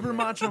Macho Super Man.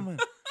 Macho Man.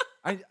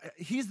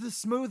 He's the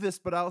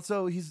smoothest, but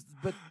also he's.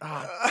 But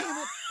damn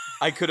it.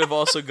 I could have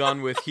also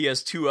gone with he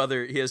has two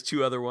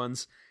other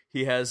ones.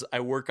 He has I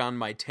work on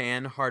my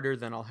tan harder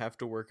than I'll have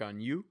to work on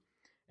you,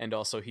 and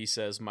also he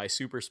says my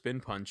super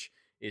spin punch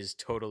is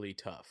totally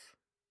tough.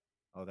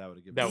 Oh, that would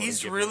have given. That would've He's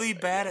given really it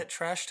away, bad yeah. at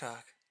trash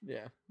talk.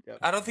 Yeah.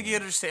 I don't think he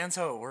understands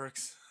how it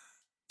works.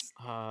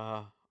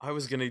 I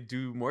was gonna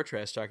do more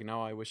trash talk, and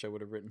now I wish I would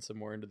have written some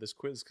more into this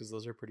quiz because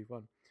those are pretty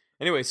fun.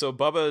 Anyway, so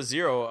Bubba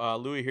 0,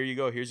 Louis, here you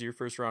go. Here's your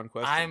first round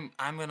question.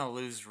 I'm gonna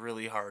lose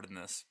really hard in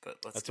this, but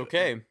That's do it.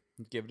 okay.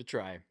 Give it a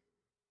try.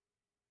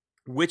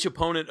 Which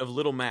opponent of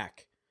Little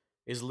Mac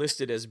is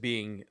listed as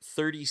being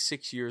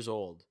 36 years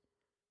old,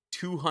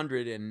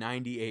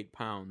 298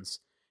 pounds,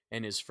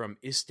 and is from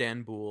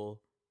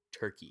Istanbul,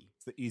 Turkey?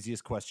 It's the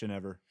easiest question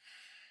ever.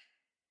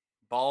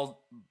 Bald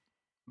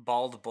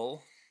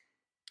bull.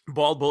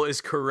 Bald Bull is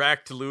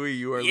correct, Louis.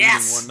 You are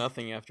Yes!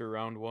 leading 1-0 after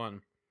round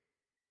 1.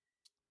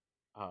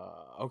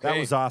 Okay. That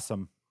was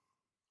awesome.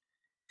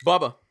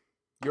 Bubba,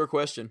 your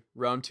question,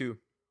 round 2.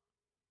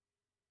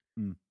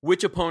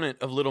 Which opponent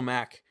of Little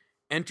Mac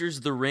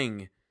enters the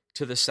ring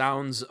to the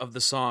sounds of the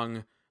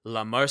song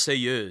La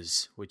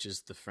Marseillaise, which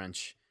is the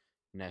French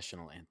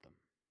national anthem?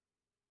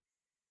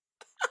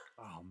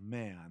 Oh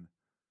man,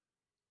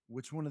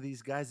 Which one of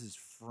these guys is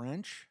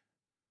French?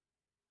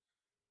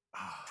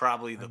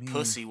 Probably the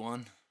pussy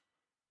one.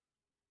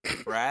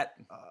 Rat.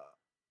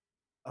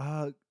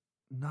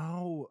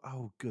 No.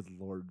 Oh, good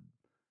Lord.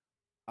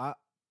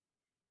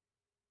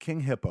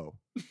 King Hippo.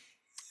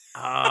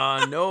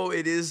 No,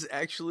 it is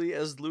actually,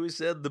 as Louis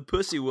said, the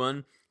pussy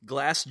one.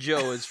 Glass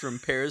Joe is from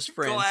Paris,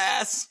 France.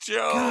 Glass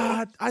Joe.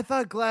 God, I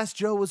thought Glass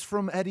Joe was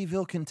from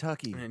Eddyville,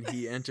 Kentucky. And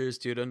he enters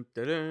to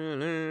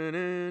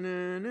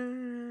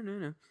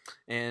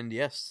and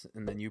yes,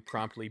 and then you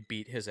promptly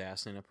beat his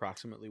ass in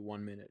approximately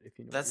 1 minute. If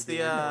you know That's what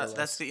you're doing, more or that's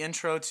less. the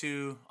intro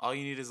to All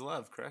You Need Is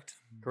Love, correct?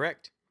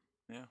 Correct.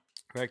 Yeah.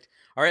 Correct.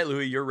 All right,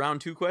 Louis, your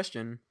round 2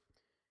 question.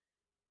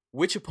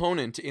 Which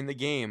opponent in the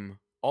game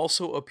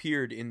also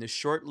appeared in the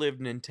short-lived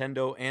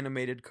Nintendo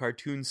animated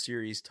cartoon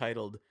series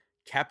titled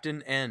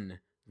Captain N,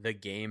 the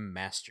Game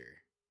Master?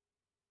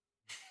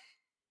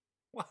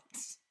 What?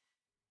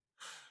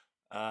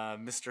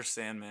 Mr.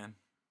 Sandman.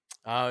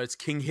 It's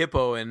King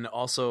Hippo, and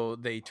also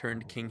they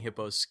turned King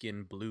Hippo's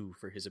skin blue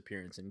for his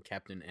appearance in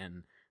Captain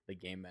N, the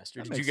Game Master.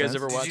 That Did you makes guys sense.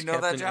 ever Did watch you know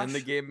that, Captain N, Josh?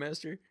 the Game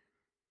Master?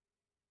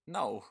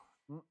 No.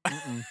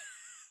 Mm-mm.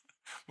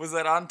 Was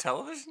that on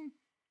television?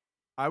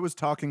 I was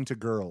talking to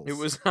girls. It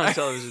was on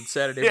television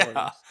Saturday Yeah.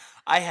 mornings.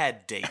 I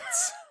had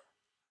dates.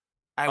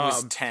 I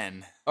was Um,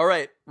 10. All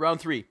right, round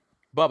 3.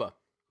 Bubba,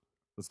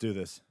 Let's do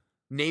this.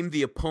 name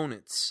the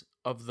opponents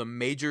of the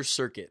major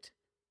circuit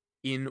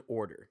in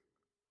order.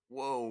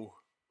 Whoa.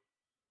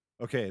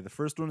 Okay, the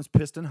first one is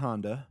Piston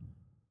Honda.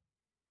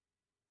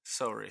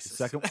 So The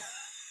racist.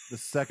 the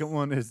second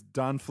one is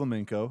Don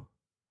Flamenco.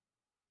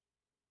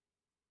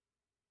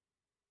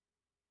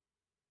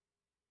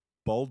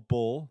 Bald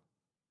Bull.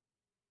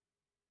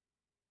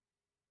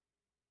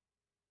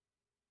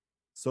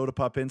 Soda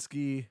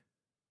Popinski.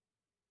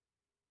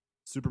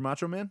 Super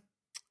Macho Man.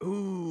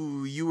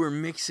 Ooh, you were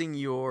mixing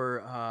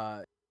your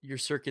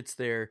circuits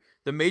there.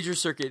 The major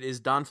circuit is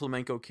Don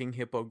Flamenco, King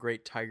Hippo,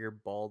 Great Tiger,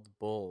 Bald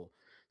Bull.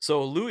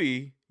 So,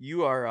 Louis,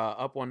 you are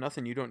up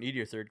 1-0. You don't need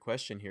your third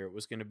question here. It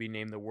was going to be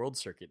name the world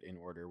circuit in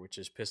order, which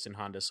is Piston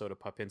Honda, Soda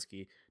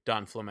Popinski,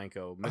 Don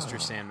Flamenco,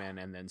 Mr. Sandman,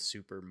 and then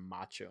Super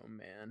Macho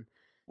Man.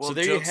 Well, so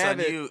there jokes you have on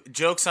it. you.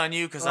 Jokes on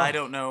you because I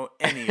don't know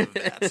any of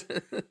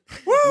that.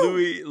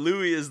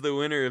 Louis is the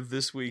winner of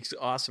this week's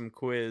awesome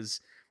quiz.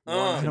 Oh.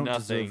 1 I to don't nothing.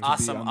 deserve to be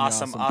Awesome, on the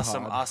awesome,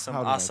 awesome, pod. awesome, How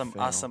did I awesome,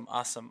 fail? awesome,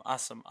 awesome,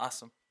 awesome,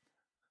 awesome.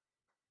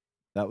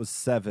 That was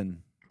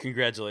 7.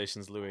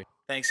 Congratulations, Louis.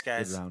 Thanks,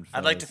 guys. round,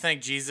 I'd like to fellas.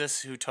 thank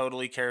Jesus, who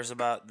totally cares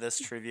about this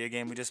trivia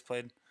game we just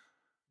played.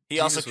 He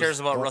Jesus also was- cares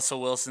about Well-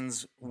 Russell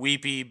Wilson's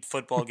weepy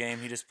football game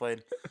he just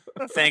played.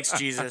 Thanks,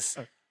 Jesus.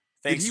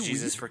 Thanks, Did he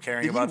Jesus, weep? for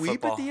caring Did about he weep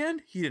football. at the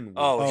end? He didn't weep.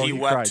 Oh, he he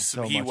wept. cried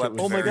so He much. wept. It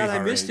was Oh my very God, I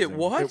hard. missed it.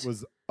 What? It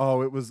was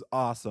it was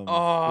awesome. Oh, it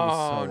was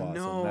so awesome.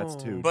 no. That's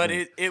too. But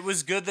good. it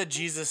was good that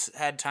Jesus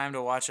had time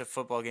to watch a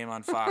football game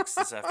on Fox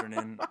this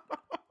afternoon.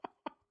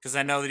 Because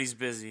I know that he's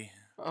busy.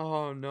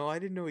 Oh no, I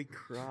didn't know he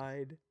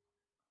cried.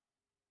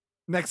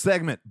 Next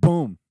segment.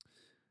 Boom.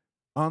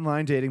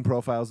 Online dating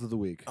profiles of the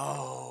week.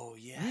 Oh,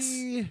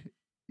 yes.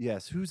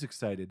 Yes, who's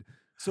excited?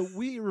 So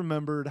we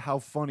remembered how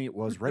funny it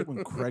was right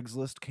when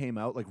Craigslist came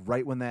out, like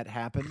right when that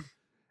happened.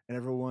 And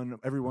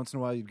every once in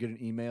a while, you'd get an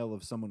email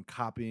of someone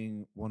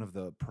copying one of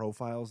the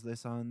profiles they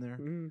saw in there.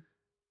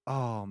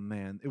 Oh,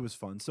 man, it was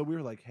fun. So we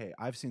were like, hey,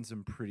 I've seen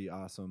some pretty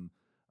awesome,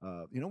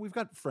 we've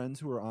got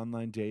friends who are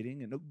online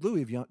dating. And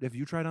Louis, have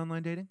you tried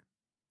online dating?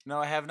 No,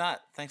 I have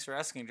not. Thanks for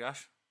asking,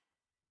 Josh.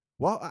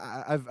 Well,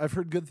 I've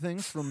heard good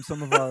things from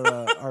some of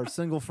our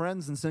single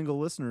friends and single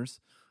listeners.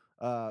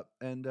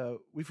 And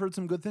we've heard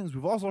some good things.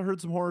 We've also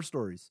heard some horror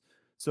stories.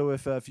 So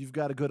if you've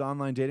got a good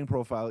online dating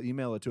profile,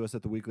 email it to us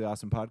at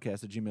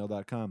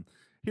theweeklyawesompodcast@gmail.com.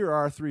 Here are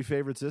our 3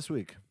 favorites this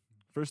week.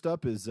 First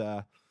up is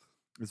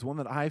one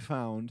that I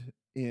found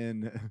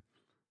in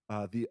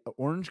the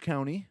Orange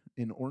County,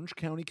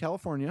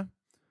 California.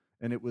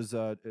 And it was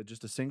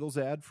just a singles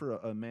ad for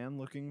a man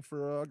looking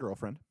for a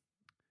girlfriend.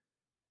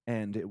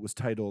 And it was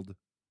titled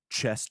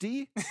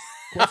Chesty?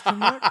 Question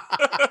mark.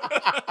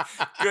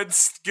 Good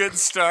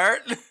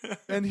start.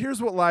 And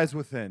here's what lies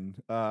within.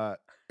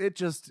 It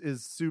just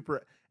is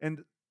super.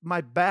 And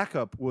my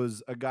backup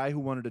was a guy who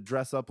wanted to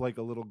dress up like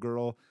a little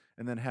girl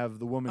and then have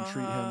the woman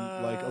treat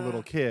him like a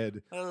little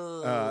kid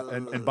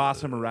and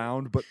boss him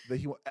around. But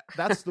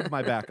that's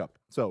my backup.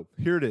 So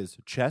here it is.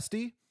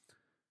 Chesty.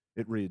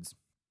 It reads,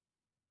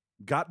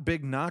 got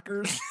big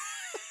knockers,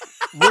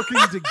 looking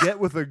to get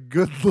with a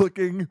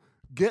good-looking,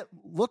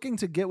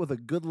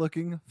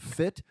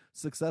 fit,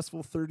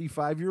 successful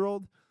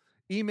 35-year-old.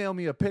 Email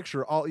me a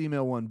picture. I'll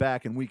email one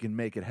back, and we can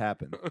make it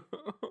happen.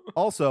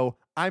 Also,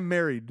 I'm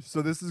married,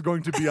 so this is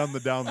going to be on the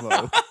down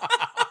low.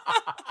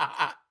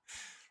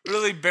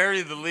 Really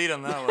bury the lead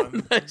on that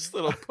one. Nice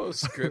little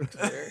postscript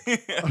there.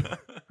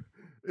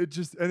 It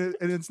just and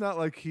it's not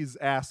like he's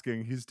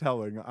asking; he's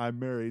telling. I'm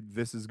married.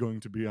 This is going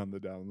to be on the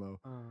down low.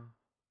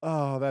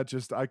 Oh,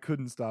 I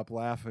couldn't stop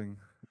laughing.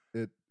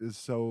 It is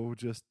so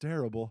just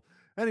terrible.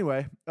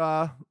 Anyway,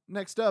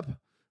 next up,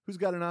 who's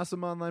got an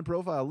awesome online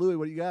profile? Louis,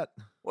 what do you got?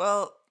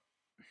 Well,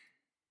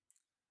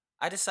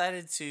 I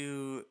decided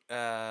to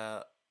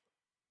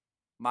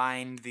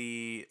mine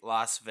the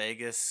Las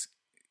Vegas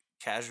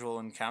casual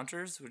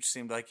encounters, which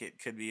seemed like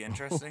it could be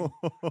interesting.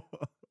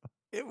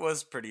 It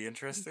was pretty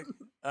interesting.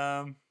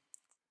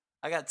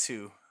 I got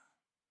two.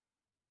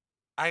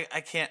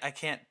 I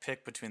can't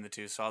pick between the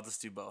two, so I'll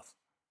just do both.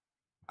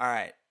 All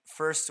right,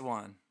 first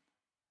one.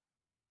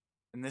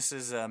 And this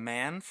is a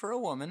man for a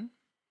woman.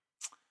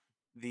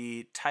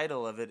 The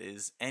title of it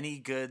is "Any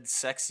Good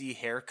Sexy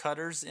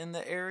Haircutters in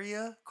the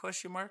Area?"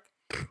 Question mark.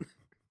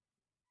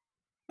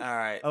 All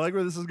right. I like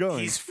where this is going.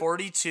 He's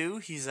 42,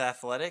 he's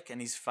athletic,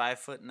 and he's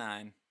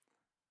 5'9".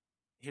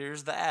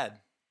 Here's the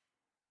ad.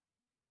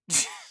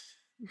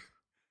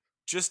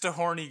 Just a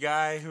horny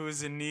guy who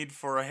is in need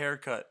for a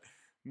haircut.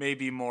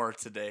 Maybe more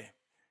today.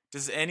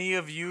 Does any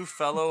of you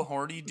fellow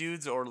horny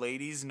dudes or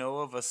ladies know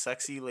of a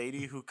sexy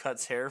lady who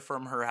cuts hair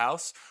from her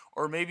house?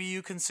 Or maybe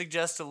you can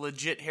suggest a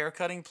legit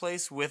haircutting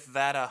place with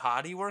that a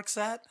hottie works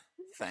at?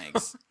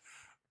 Thanks.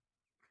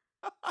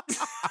 I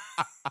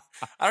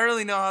don't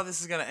really know how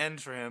this is going to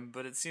end for him,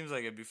 but it seems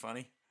like it'd be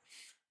funny.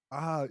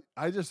 I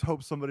just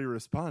hope somebody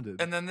responded.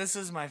 And then this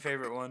is my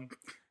favorite one.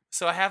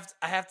 So I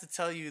have to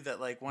tell you that,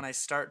 like, when I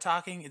start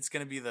talking, it's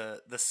going to be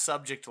the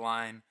subject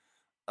line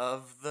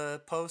of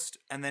the post,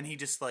 and then he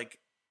just, like,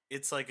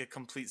 it's like a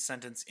complete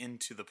sentence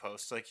into the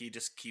post. Like, he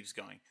just keeps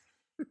going.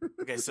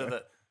 Okay,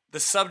 so the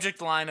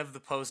subject line of the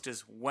post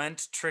is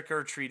 "went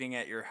trick-or-treating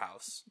at your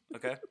house."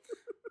 Okay?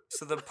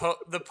 So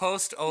the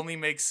post only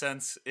makes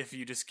sense if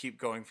you just keep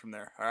going from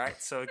there. All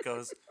right? So it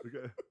goes,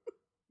 Okay.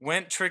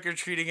 "Went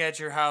trick-or-treating at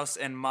your house,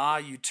 and Ma,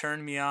 you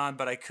turned me on,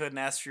 but I couldn't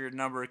ask for your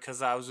number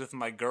because I was with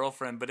my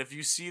girlfriend. But if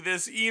you see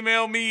this,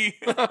 email me."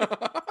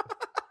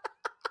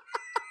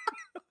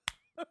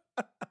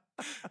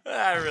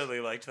 I really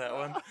liked that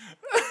one.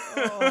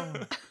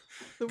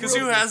 Because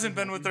who hasn't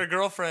been with their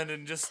girlfriend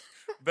and just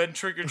been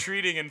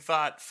trick-or-treating and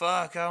thought,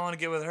 fuck, I want to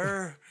get with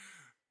her,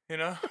 you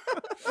know?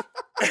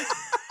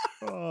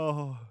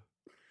 Oh,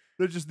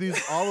 they're just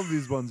all of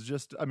these ones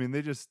just, I mean,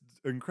 they just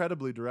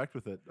incredibly direct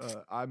with it.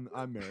 I'm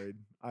married.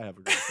 I have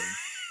a girlfriend.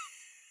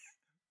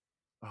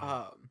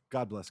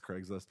 God bless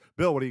Craigslist.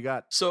 Bill, what do you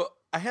got? So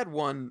I had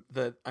one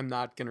that I'm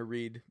not going to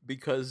read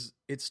because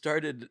it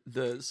started,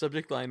 the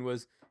subject line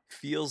was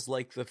 "feels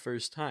like the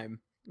first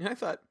time." And I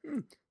thought,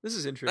 this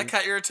is interesting. That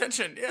caught your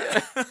attention,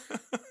 yeah.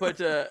 But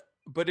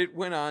it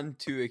went on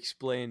to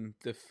explain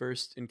the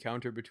first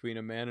encounter between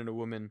a man and a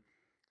woman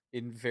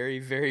in very,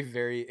 very,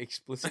 very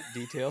explicit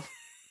detail.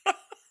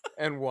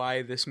 And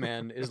why this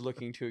man is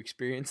looking to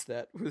experience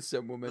that with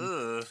some woman.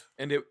 Ugh.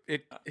 And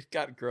it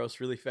got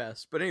gross really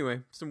fast. But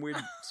anyway, some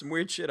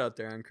weird shit out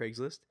there on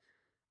Craigslist.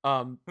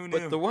 Who knew?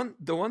 But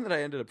the one that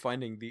I ended up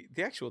finding,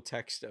 the actual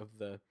text of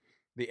the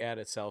ad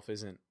itself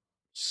isn't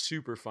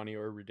super funny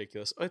or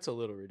ridiculous. It's a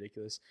little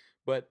ridiculous.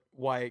 But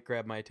why it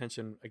grabbed my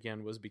attention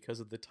again was because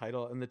of the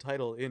title. And the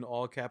title in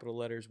all capital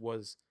letters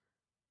was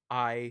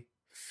 "I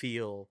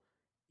Feel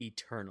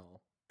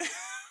Eternal."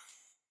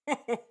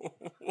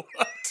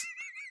 What?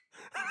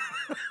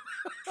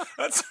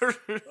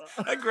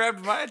 That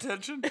grabbed my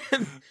attention.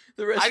 And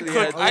the rest of the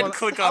ad, I'd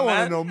click on that. I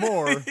want to know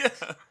more.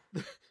 Yeah.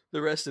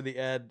 The rest of the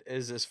ad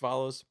is as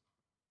follows.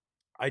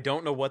 "I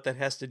don't know what that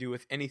has to do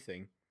with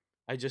anything.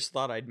 I just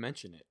thought I'd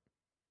mention it.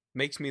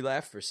 Makes me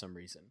laugh for some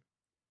reason.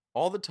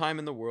 All the time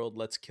in the world,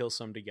 let's kill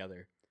some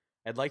together.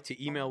 I'd like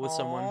to email with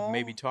someone,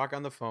 maybe talk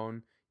on the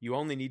phone. You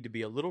only need to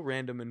be a little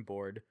random and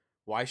bored.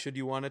 Why should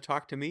you want to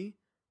talk to me?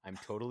 I'm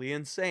totally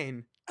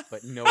insane,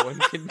 but no one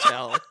can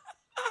tell." What?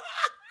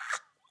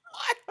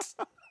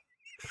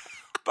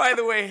 By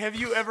the way, have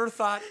you ever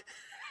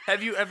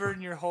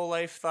in your whole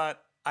life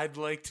thought, I'd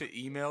like to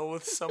email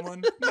with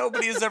someone?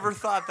 Nobody has ever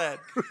thought that.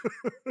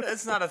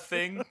 That's not a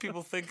thing.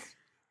 People think.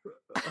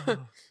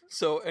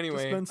 So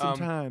anyway, spend some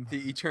time.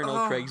 The eternal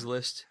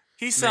Craigslist.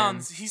 He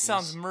sounds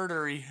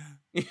murdery.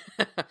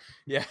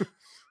 Yeah,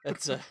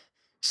 that's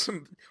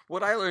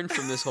what I learned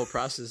from this whole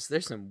process.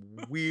 There's some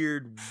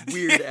weird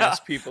ass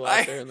people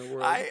out there in the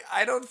world.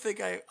 I don't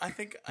think I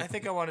think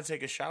I want to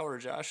take a shower,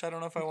 Josh. I don't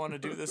know if I want to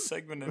do this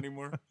segment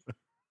anymore.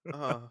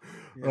 Yeah.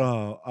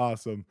 Oh,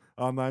 awesome.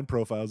 Online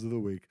profiles of the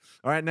week.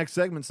 All right, next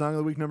segment, Song of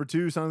the Week number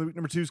 2. Song of the Week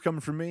number 2 is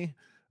coming from me.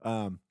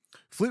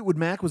 Fleetwood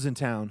Mac was in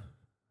town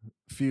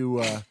a few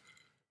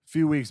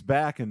weeks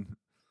back, and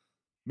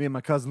me and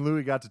my cousin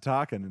Louie got to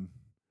talking, and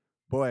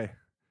boy,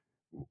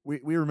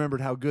 we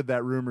remembered how good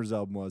that Rumors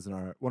album was,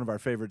 and one of our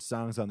favorite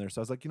songs on there. So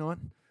I was like, you know what?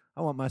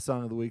 I want my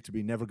Song of the Week to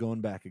be Never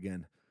Going Back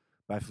Again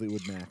by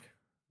Fleetwood Mac.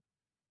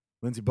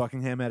 Lindsey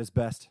Buckingham at his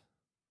best.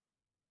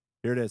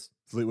 Here it is,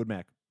 Fleetwood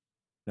Mac.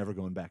 Never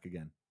Going Back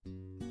Again.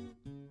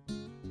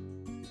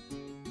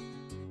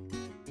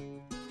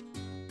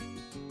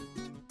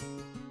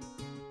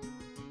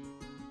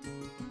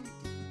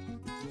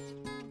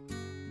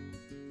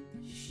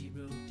 She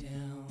broke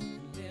down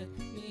and let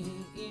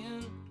me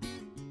in.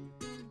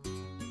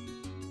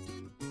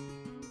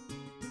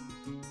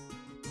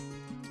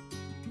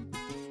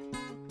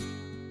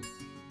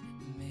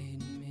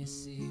 Made me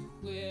see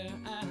where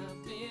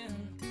I've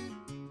been.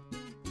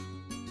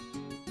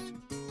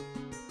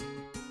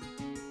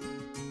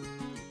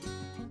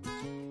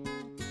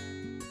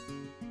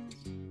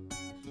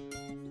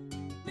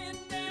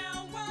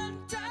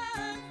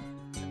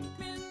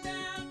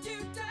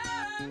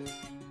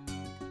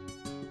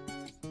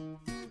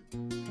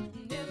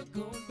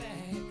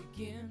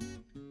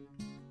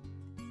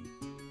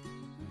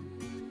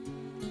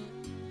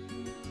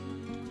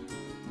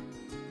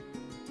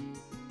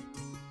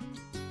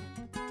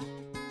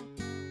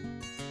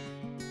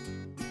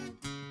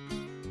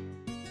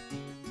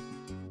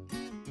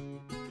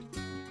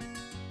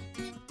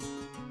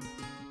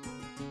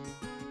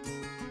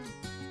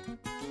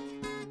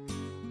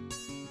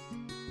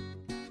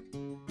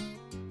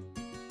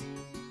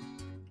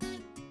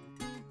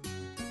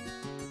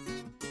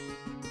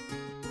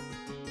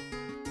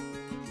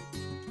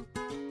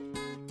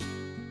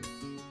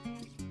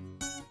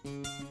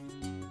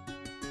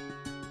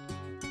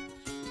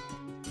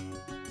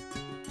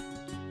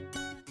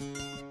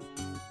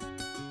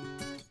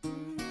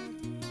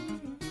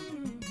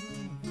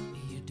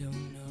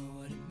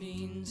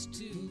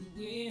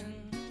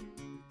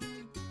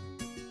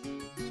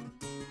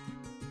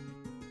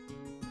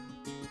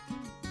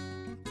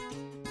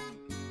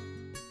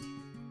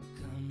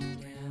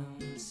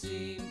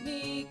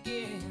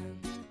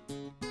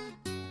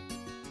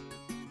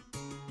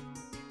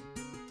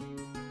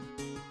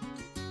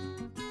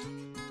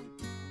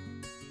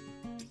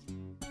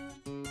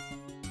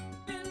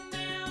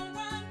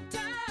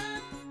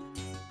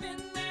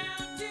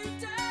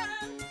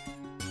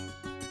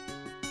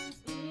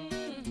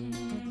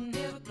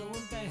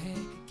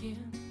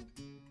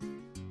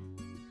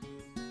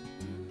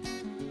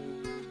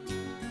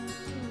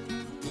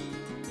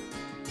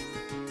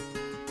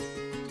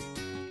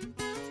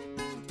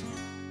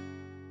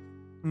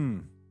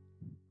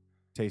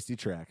 Tasty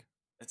track.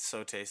 It's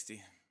so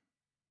tasty.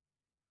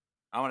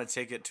 I want to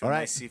take it to All a right.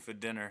 nice seafood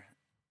dinner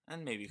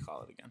and maybe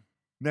call it again.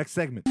 Next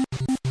segment.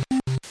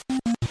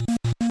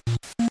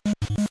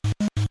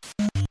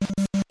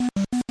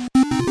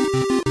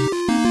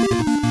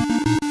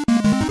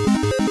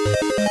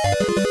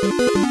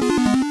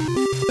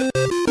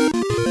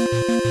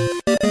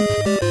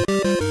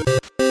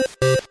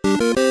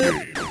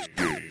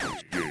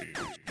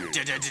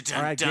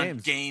 All right,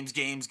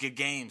 games. Good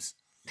games.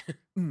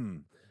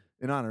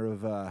 In honor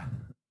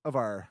of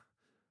our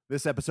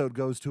this episode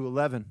goes to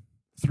 11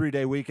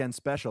 3-day weekend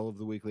special of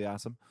the Weekly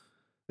Awesome.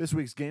 This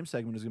week's game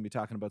segment is going to be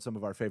talking about some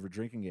of our favorite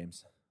drinking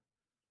games.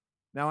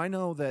 Now, I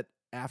know that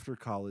after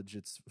college,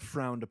 it's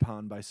frowned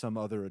upon by some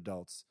other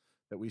adults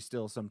that we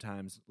still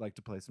sometimes like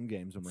to play some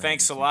games. When we're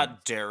Thanks a having some lot,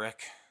 games. Derek.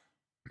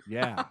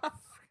 Yeah.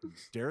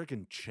 Derek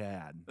and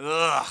Chad.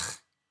 Ugh.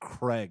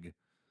 Craig.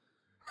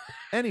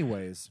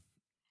 Anyways,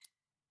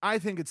 I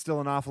think it's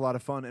still an awful lot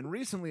of fun. And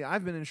recently,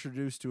 I've been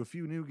introduced to a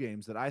few new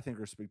games that I think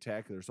are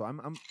spectacular. So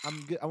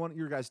I want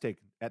your guys' take.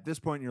 At this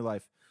point in your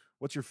life,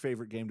 what's your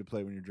favorite game to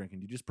play when you're drinking?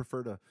 Do you just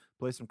prefer to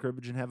play some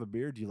cribbage and have a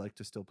beer? Do you like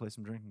to still play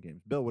some drinking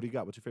games? Bill, what do you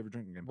got? What's your favorite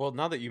drinking game? Well,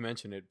 now that you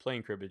mention it,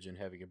 playing cribbage and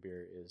having a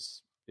beer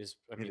is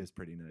I mean, it is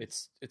pretty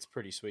nice. It's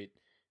pretty sweet.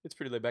 It's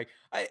pretty laid back.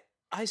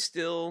 I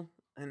still,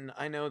 and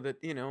I know that,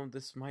 you know,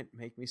 this might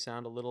make me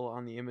sound a little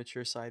on the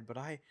immature side, but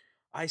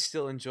I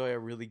still enjoy a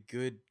really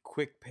good,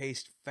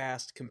 quick-paced,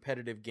 fast,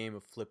 competitive game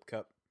of Flip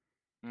Cup.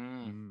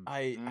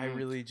 I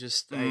really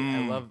just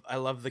I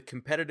love the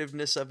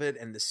competitiveness of it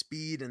and the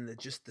speed and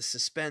the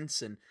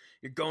suspense, and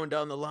you're going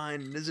down the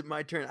line and is it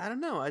my turn? I don't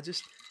know.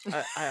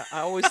 I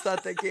always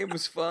thought that game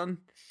was fun.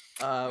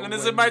 And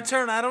is it my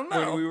turn? I don't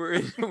know.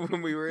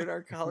 When we were in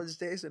our college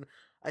days, and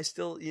I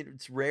still, you know,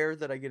 it's rare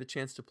that I get a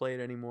chance to play it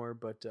anymore,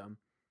 but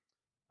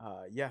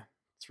yeah,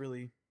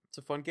 it's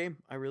a fun game.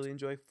 I really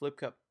enjoy Flip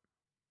Cup.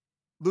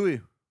 Louis,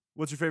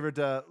 what's your favorite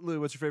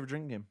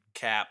drinking game?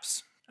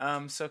 Caps.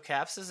 So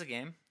Caps is a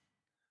game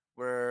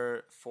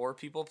where 4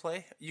 people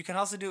play. You can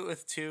also do it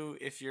with 2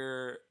 if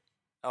you're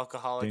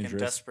alcoholic and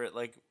desperate,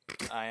 like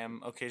I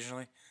am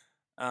occasionally.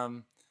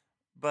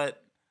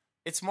 But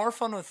it's more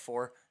fun with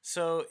 4.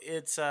 So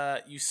it's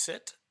you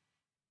sit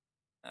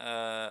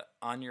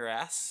on your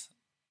ass,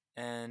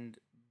 and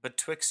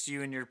betwixt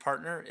you and your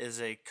partner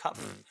is a cup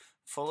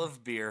full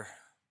of beer,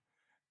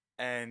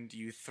 and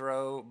you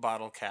throw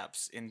bottle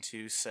caps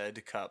into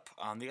said cup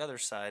on the other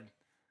side.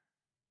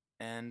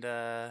 And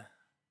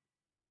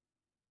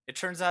it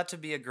turns out to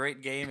be a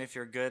great game if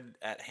you're good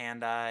at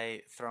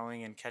hand-eye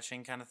throwing and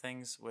catching kind of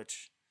things,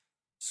 which,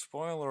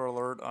 spoiler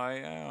alert, I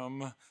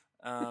am.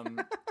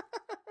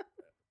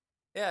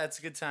 Yeah, it's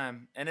a good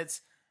time. And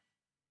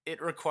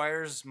it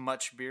requires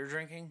much beer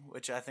drinking,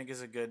 which I think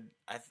is a good...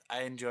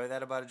 I enjoy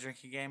that about a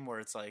drinking game, where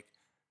it's like,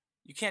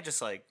 you can't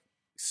just like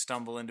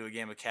stumble into a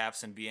game of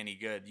caps and be any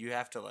good. You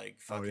have to like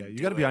fucking you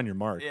got to be on your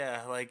mark.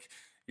 Yeah, like...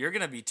 You're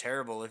going to be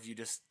terrible if you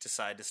just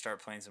decide to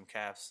start playing some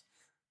caps.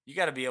 You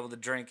got to be able to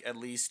drink at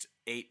least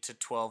 8 to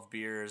 12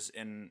 beers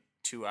in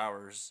 2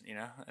 hours, you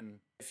know? And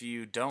if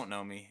you don't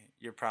know me,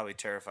 you're probably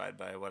terrified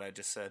by what I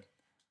just said.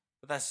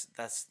 But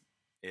that's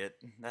it.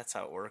 That's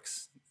how it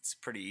works. It's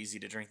pretty easy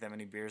to drink that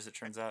many beers, it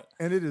turns out.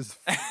 And it is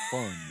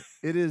fun.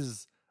 It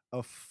is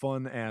a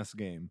fun-ass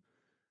game.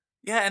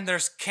 Yeah, and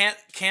there's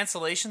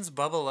cancellations.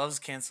 Bubba loves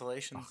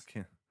cancellations.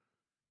 Oh,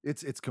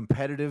 it's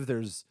competitive.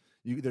 There's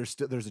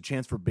a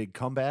chance for big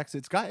comebacks.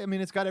 It's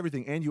got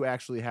everything, and you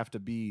actually have to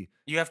be.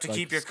 You have to like,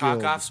 keep your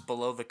skilled. cock-offs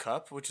below the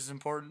cup, which is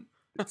important.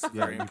 It's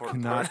very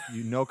important.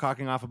 No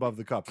cocking off above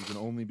the cup. You can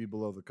only be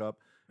below the cup,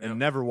 and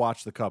never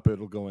watch the cup.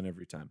 It'll go in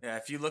every time. Yeah,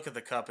 if you look at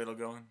the cup, it'll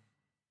go in.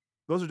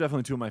 Those are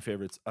definitely 2 of my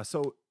favorites.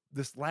 So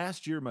this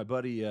last year, my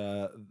buddy,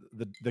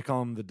 they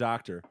call him the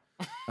Doctor.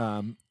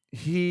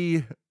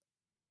 He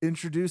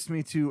introduced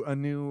me to a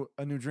new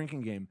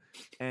drinking game,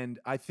 and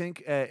I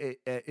think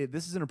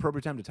this is an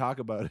appropriate time to talk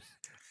about it.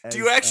 Do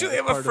you actually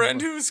have a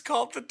friend who's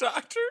called the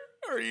Doctor,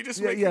 or are you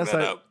just making that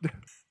up?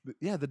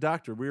 Yeah, the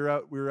Doctor. We were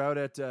out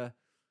at the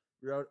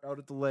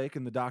lake,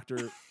 and the Doctor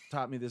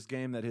taught me this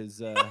game that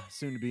his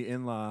soon-to-be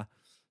in-law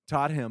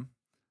taught him,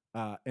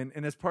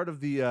 and as part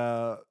of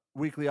the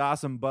Weekly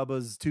Awesome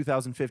Bubba's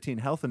 2015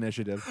 health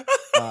initiative,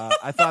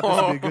 I thought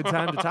this would be a good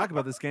time to talk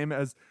about this game,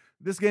 as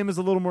this game is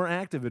a little more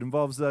active. It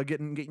involves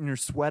getting your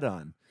sweat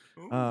on.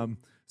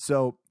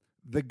 So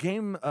the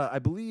game, I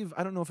believe,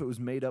 I don't know if it was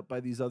made up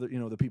by these other,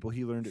 the people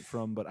he learned it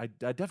from, but I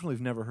definitely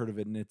have never heard of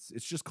it, and it's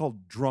just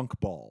called Drunk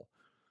Ball.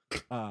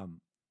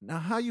 Now,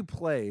 how you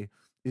play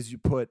is you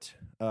put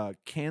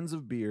cans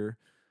of beer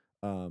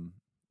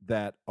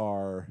that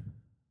are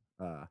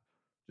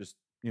just,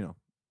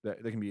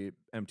 they can be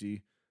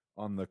empty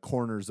on the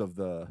corners of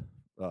the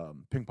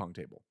ping pong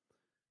table.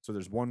 So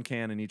there's 1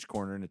 can in each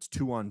corner, and it's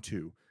 2 on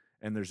 2.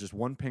 And there's just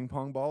 1 ping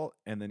pong ball,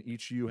 and then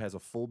each of you has a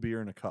full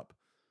beer in a cup.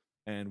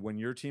 And when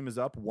your team is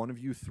up, one of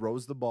you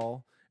throws the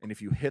ball, and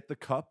if you hit the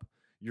cup,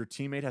 your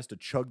teammate has to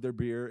chug their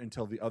beer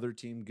until the other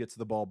team gets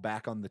the ball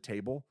back on the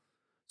table.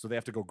 So they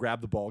have to go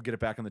grab the ball, get it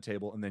back on the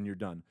table, and then you're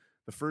done.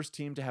 the first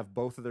team to have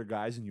both of their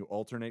guys and you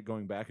alternate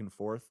going back and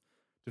forth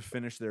to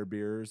finish their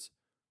beers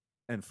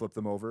and flip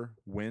them over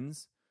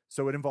wins.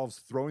 So it involves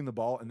throwing the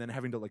ball and then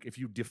having to, like, if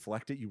you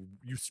deflect it,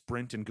 you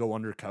sprint and go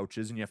under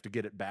couches and you have to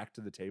get it back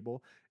to the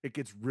table. It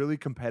gets really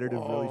competitive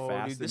really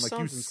fast. Dude, this and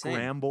like you sounds insane.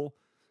 scramble.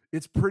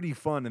 It's pretty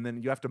fun. And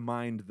then you have to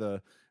mind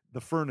the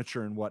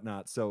furniture and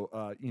whatnot.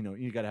 So,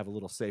 you got to have a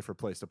little safer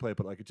place to play.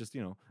 But like, it just,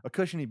 a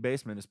cushiony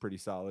basement is pretty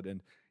solid.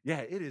 And yeah,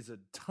 it is a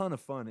ton of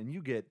fun. And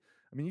you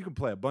can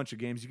play a bunch of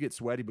games. You get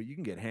sweaty, but you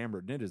can get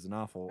hammered. And it is an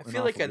awful. I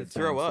feel like I'd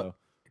throw time, up so.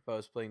 if I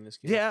was playing this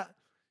game.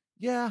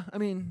 Yeah, I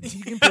mean,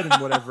 you can put in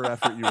whatever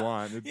effort you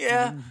want.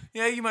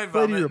 You might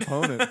play vomit. to your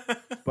opponent.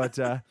 But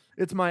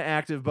it's my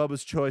active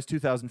Bubba's Choice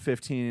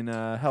 2015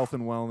 health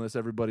and wellness.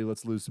 Everybody,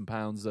 let's lose some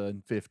pounds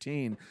in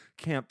 15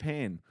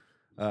 campaign.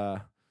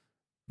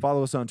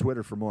 Follow us on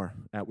Twitter for more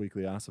at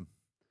Weekly Awesome.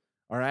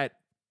 All right,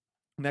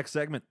 next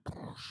segment.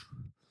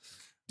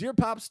 Dear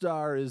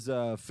Popstar is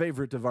a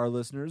favorite of our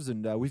listeners,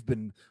 and we've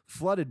been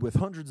flooded with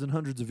hundreds and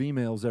hundreds of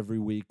emails every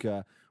week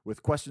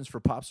with questions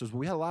for Popstars.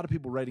 We had a lot of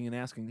people writing and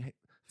asking, hey,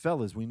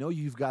 fellas, we know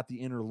you've got the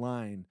inner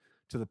line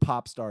to the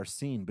pop star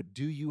scene, but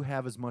do you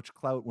have as much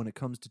clout when it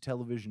comes to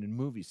television and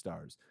movie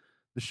stars?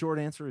 The short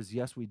answer is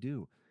yes, we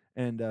do.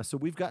 And so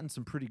we've gotten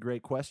some pretty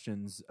great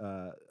questions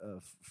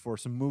for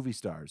some movie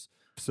stars.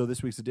 So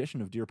this week's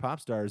edition of Dear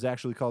Popstar is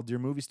actually called Dear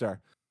Movie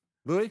Star.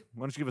 Louis,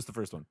 why don't you give us the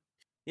first one?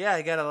 Yeah,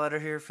 I got a letter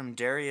here from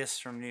Darius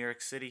from New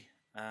York City.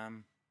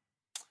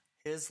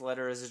 His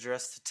letter is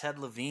addressed to Ted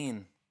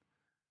Levine,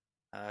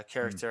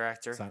 character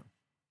actor.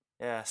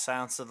 Yeah,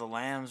 Silence of the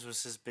Lambs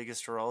was his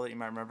biggest role that you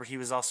might remember. He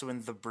was also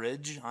in The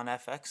Bridge on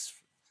FX.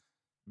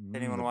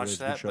 Anyone watch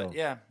that? But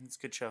yeah, it's a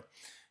good show.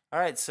 All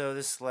right, so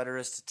this letter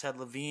is to Ted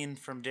Levine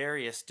from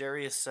Darius.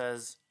 Darius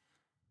says,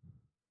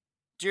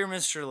 Dear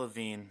Mr.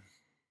 Levine,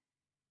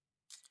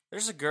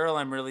 there's a girl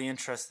I'm really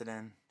interested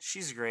in.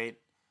 She's great.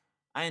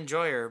 I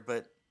enjoy her,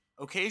 but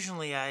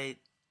occasionally I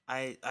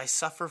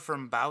suffer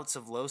from bouts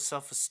of low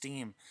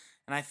self-esteem,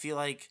 and I feel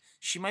like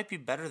she might be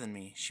better than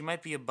me. She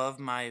might be above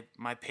my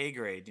pay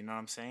grade, you know what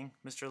I'm saying,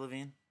 Mr.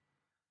 Levine?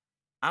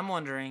 I'm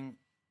wondering,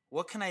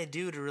 what can I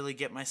do to really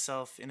get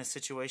myself in a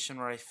situation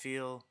where I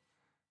feel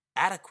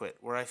adequate,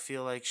 where I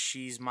feel like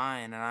she's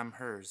mine and I'm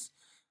hers?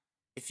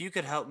 If you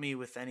could help me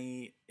with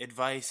any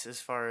advice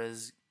as far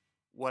as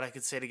what I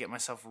could say to get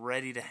myself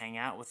ready to hang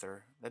out with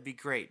her, that'd be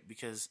great,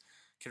 because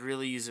I could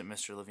really use it,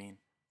 Mr. Levine.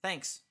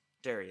 Thanks,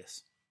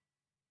 Darius.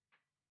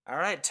 All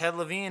right, Ted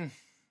Levine,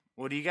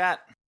 what do you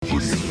got? Who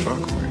do you fuck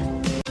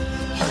with?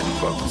 I'd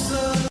fuck with.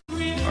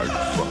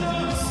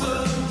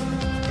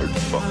 I'd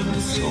fuck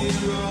with so.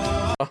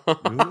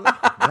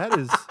 That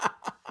is,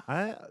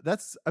 I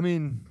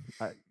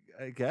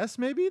guess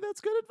maybe that's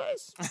good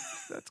advice.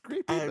 That's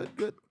creepy, but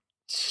good.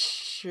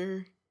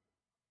 Sure.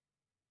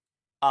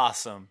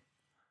 Awesome.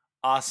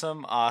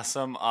 Awesome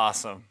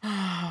Advice,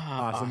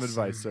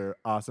 sir.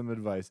 Awesome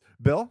advice.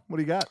 Bill, what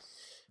do you got?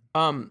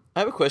 I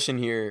have a question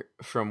here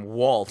from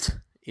Walt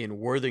in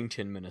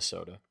Worthington,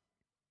 Minnesota.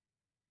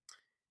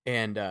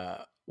 And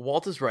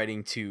Walt is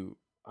writing to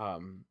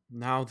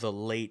now the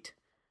late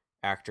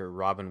actor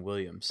Robin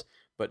Williams.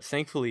 But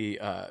thankfully,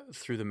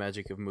 through the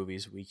magic of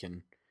movies, we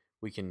can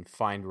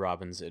find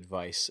Robin's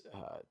advice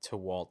to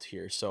Walt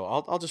here. So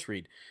I'll just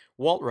read.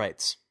 Walt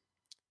writes,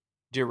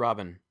 Dear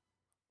Robin,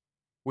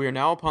 we are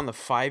now upon the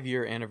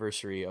 5-year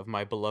anniversary of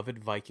my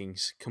beloved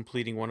Vikings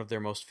completing one of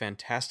their most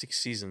fantastic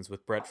seasons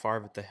with Brett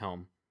Favre at the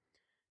helm.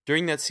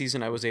 During that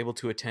season, I was able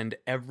to attend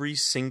every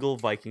single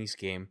Vikings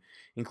game,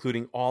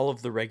 including all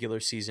of the regular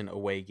season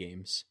away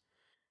games.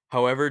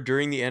 However,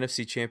 during the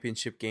NFC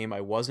Championship game,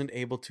 I wasn't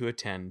able to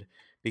attend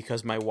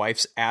because my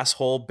wife's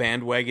asshole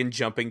bandwagon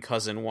jumping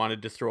cousin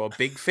wanted to throw a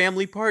big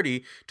family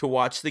party to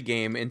watch the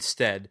game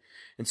instead,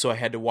 and so I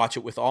had to watch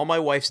it with all my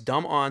wife's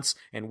dumb aunts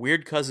and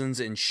weird cousins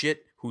and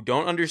shit who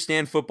don't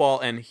understand football,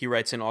 and he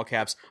writes in all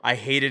caps, I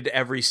hated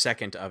every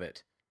second of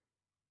it.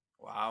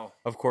 Wow.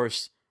 Of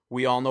course,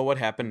 we all know what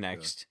happened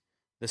next.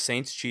 The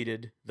Saints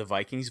cheated, the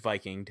Vikings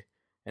Vikinged,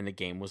 and the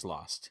game was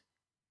lost.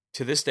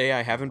 To this day,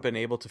 I haven't been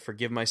able to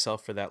forgive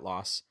myself for that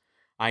loss.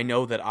 I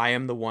know that I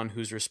am the one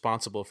who's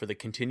responsible for the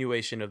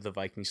continuation of the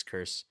Vikings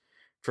curse.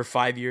 For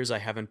 5 years, I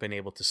haven't been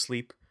able to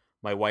sleep.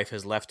 My wife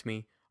has left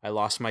me. I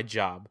lost my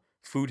job.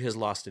 Food has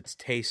lost its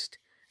taste,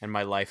 and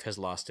my life has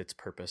lost its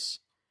purpose.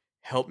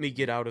 Help me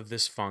get out of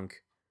this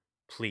funk,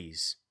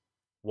 please.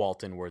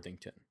 Walt in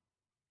Worthington.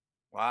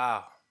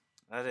 Wow.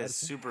 That's That's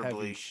super heavy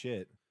bleak.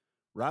 shit.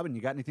 Robin, you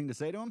got anything to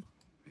say to him?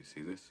 You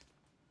see this?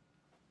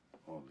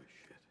 Holy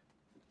shit.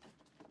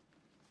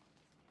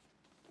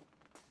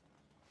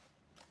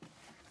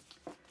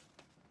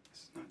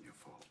 This is not your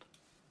fault.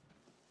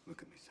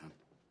 Look at me, son.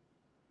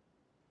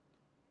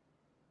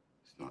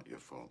 It's not your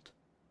fault.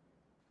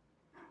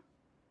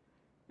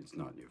 It's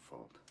not your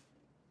fault.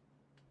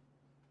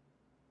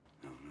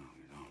 No,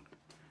 you don't.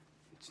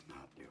 It's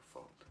not your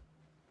fault.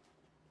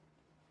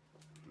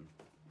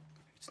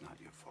 It's not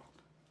your fault.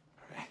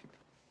 All right?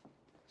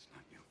 It's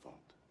not your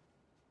fault.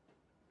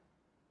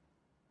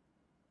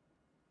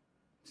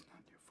 It's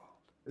not your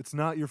fault. It's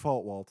not your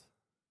fault, Walt.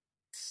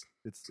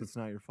 It's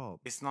not your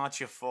fault. It's not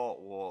your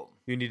fault, Walt.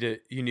 You need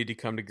to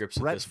come to grips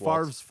with Brett this, Walt.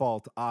 Favre's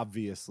fault,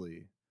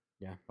 obviously.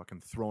 Yeah.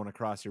 Fucking thrown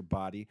across your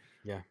body.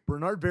 Yeah.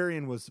 Bernard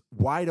Berrien was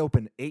wide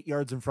open 8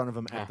 yards in front of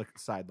him Yeah. at the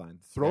sideline.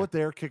 Throw it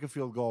there, kick a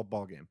field goal,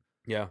 ball game.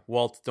 Yeah,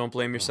 Walt, don't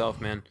blame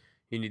yourself, man.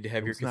 You need to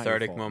have your It's not your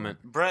cathartic fault,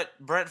 moment. Brett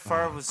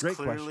Favre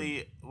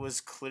great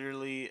was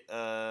clearly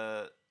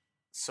a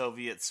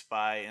Soviet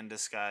spy in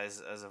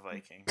disguise as a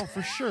Viking. Oh,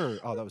 for sure.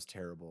 Oh, that was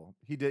terrible.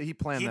 He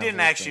planned. He that didn't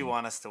whole actually thing.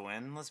 want us to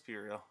win. Let's be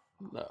real.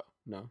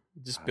 No.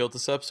 Just built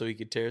us up so he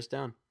could tear us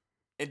down.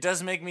 It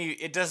does make me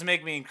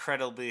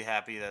incredibly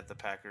happy that the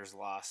Packers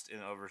lost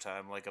in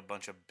overtime like a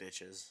bunch of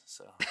bitches.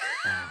 So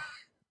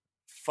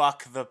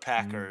fuck the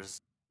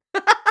Packers.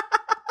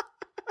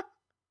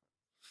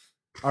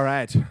 All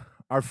right,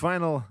 our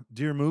final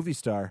Dear Movie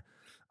Star.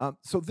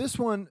 So this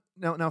one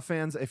now,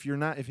 fans, if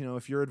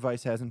your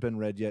advice hasn't been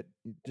read yet,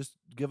 just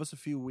give us a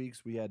few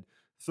weeks. We had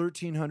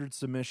 1,300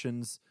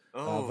 submissions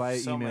via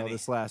so email many.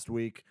 this last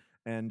week,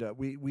 and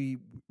we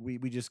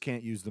just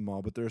can't use them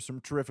all. But there are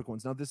some terrific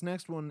ones. Now, this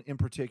next one in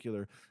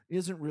particular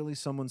isn't really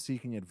someone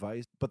seeking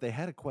advice, but they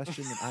had a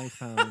question that I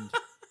found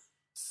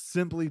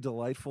simply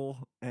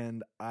delightful,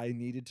 and I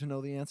needed to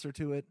know the answer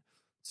to it.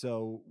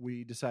 So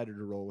we decided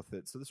to roll with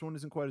it. So this one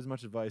isn't quite as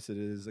much advice. It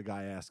is a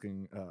guy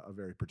asking a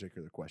very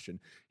particular question.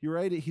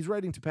 He's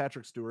writing to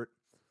Patrick Stewart,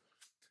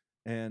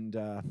 and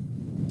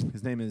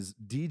his name is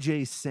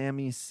DJ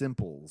Sammy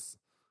Simples.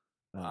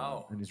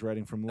 And he's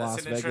writing from That's Las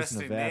an Vegas,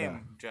 interesting Nevada.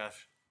 name,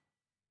 Josh.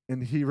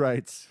 And he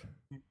writes,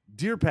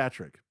 Dear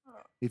Patrick,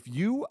 if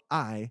you,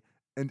 I,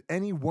 and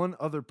any one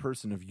other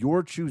person of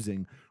your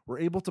choosing were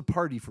able to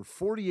party for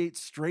 48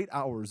 straight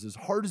hours as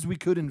hard as we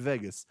could in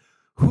Vegas,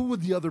 who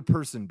would the other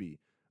person be?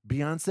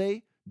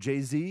 Beyonce,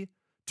 Jay-Z,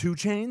 2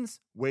 Chainz,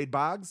 Wade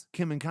Boggs,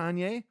 Kim and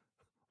Kanye?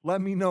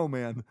 Let me know,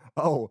 man.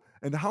 Oh,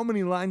 and how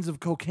many lines of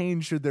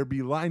cocaine should there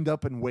be lined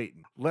up and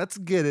waiting? Let's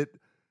get it.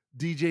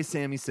 DJ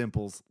Sammy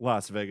Simples,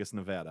 Las Vegas,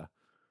 Nevada.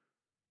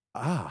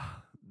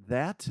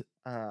 That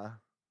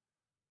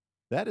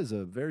is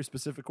a very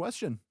specific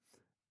question.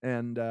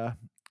 And I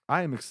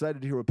am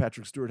excited to hear what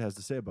Patrick Stewart has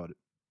to say about it.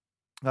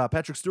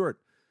 Patrick Stewart,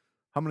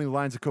 how many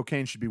lines of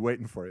cocaine should be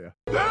waiting for you?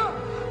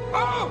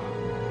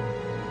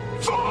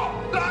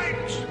 4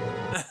 lines.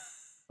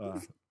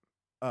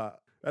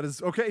 That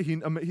is okay.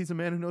 He's a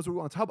man who knows what he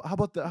wants. How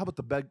about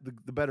the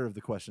better of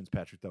the questions,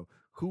 Patrick? Though,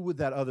 who would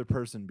that other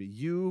person be?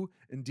 You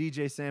and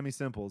DJ Sammy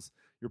Simples,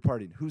 you're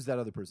partying. Who's that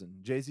other person?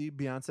 Jay-Z,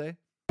 Beyonce?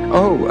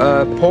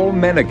 Oh, Paul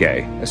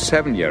Menegay, a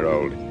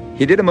 7-year-old.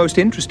 He did a most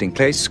interesting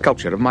clay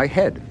sculpture of my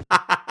head.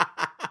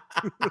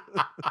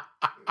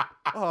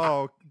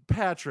 Oh,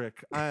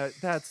 Patrick,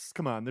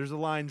 come on. There's a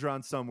line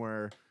drawn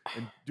somewhere,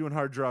 and doing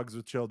hard drugs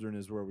with children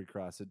is where we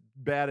cross it.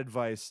 Bad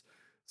advice.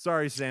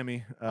 Sorry,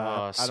 Sammy.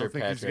 I Sir don't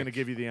think he's going to Patrick.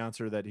 give you the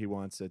answer that he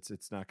wants.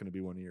 It's not going to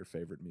be one of your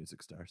favorite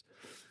music stars.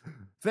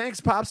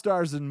 Thanks, pop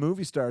stars and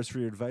movie stars, for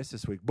your advice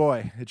this week.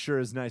 Boy, it sure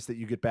is nice that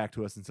you get back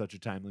to us in such a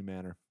timely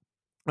manner.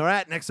 All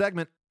right, next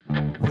segment.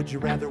 Would you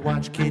rather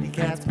watch kitty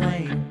cats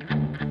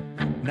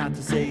playing? Not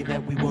to say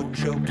that we wouldn't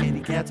show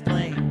kitty cats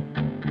playing.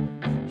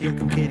 Here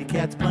come kitty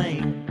cats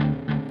playing.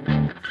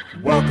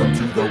 Welcome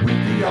to the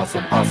weekly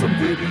awesome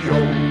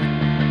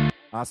video.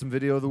 Awesome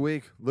video of the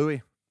week.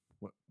 Louis,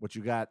 what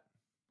you got?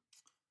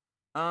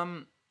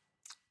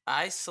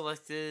 I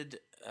selected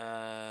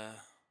one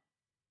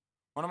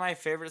of my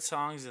favorite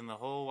songs in the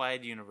whole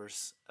wide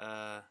universe.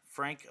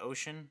 Frank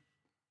Ocean,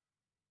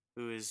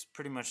 who is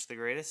pretty much the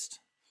greatest.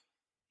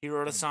 He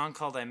wrote a song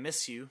called I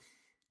Miss You,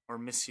 or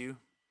Miss You,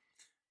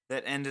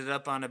 that ended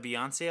up on a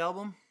Beyonce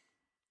album.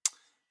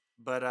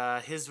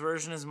 But his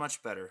version is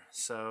much better.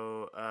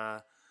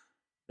 So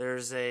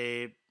there's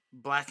a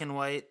black and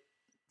white,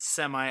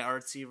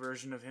 semi-artsy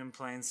version of him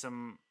playing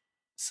some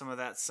of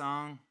that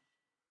song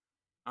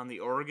on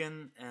the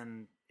organ,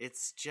 and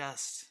it's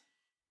just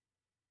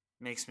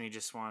makes me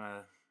just want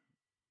to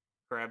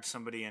grab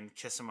somebody and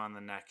kiss them on the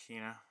neck, you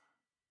know?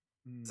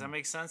 Does that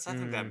make sense? I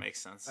think that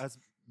makes sense. That's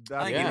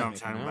I think you know what I'm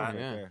talking about.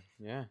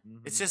 Yeah.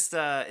 It's just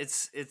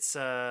it's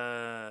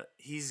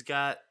he's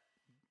got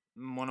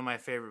one of my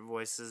favorite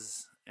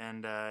voices,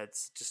 and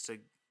it's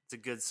a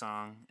good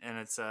song, and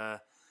it's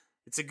a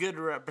good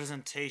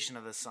representation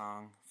of the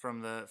song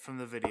from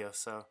the video.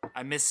 So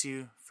I Miss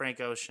You, Frank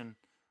Ocean,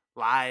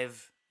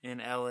 live in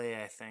LA,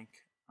 I think,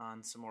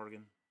 on some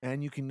organ.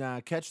 And you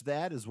can catch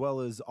that as well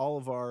as all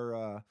of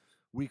our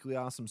weekly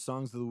awesome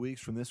songs of the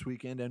weeks from this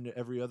weekend and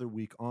every other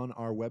week on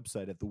our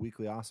website at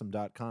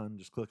theweeklyawesome.com.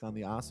 Just click on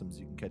the awesomes.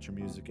 You can catch your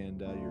music and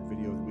your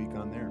video of the week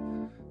on there.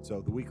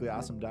 So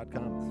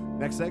theweeklyawesome.com.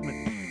 Next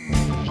segment.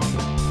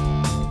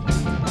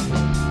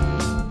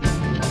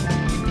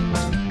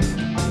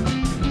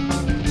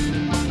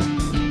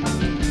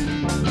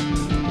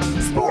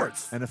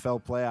 Sports.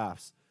 NFL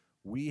playoffs.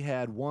 We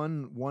had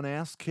one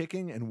ass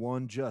kicking and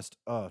one just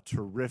a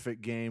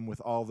terrific game with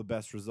all the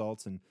best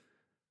results. And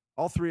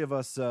all three of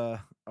us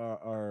are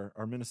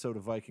Minnesota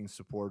Vikings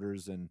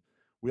supporters, and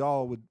we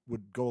all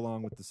would go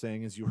along with the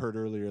saying, as you heard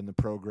earlier in the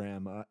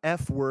program,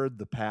 F word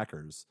the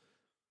Packers.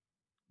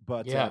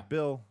 But Yeah.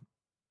 Bill,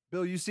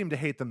 Bill, you seem to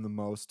hate them the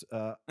most.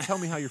 Tell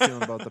me how you're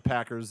feeling about the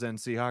Packers and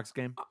Seahawks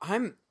game.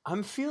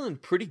 I'm feeling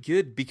pretty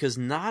good because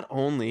not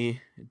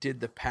only did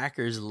the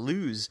Packers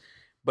lose,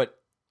 but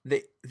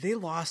they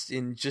lost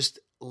in just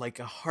like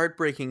a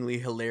heartbreakingly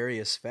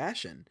hilarious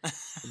fashion.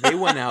 They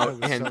went out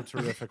That was and so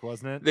terrific,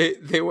 wasn't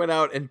it? they went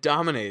out and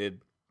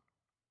dominated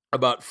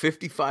about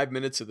 55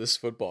 minutes of this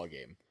football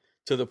game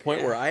to the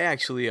point where I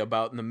actually,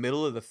 about in the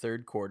middle of the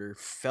third quarter,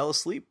 fell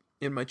asleep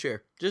in my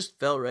chair. Just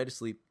fell right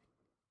asleep.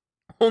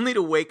 Only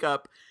to wake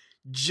up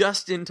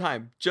just in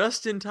time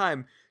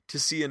to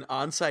see an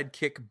onside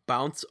kick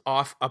bounce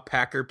off a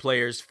Packer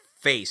player's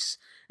face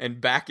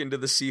and back into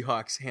the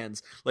Seahawks'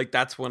 hands. Like,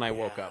 that's when I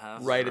woke up,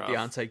 right at the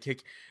onside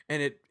kick.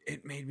 And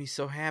it made me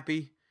so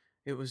happy.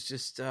 It was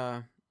just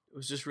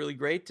really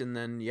great. And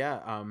then,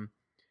 and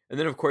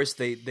then of course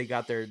they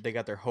got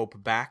their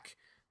hope back.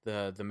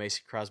 The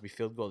Mason Crosby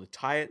field goal to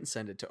tie it and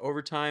send it to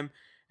overtime.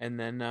 And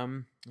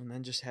then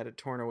just had it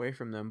torn away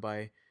from them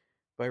by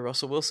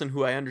Russell Wilson,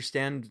 who I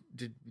understand,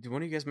 did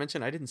one of you guys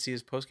mention, I didn't see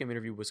his post-game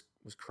interview, was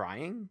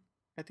crying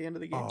at the end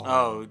of the game?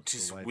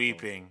 Just delightful.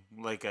 weeping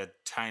like a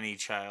tiny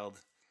child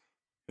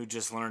who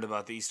just learned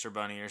about the Easter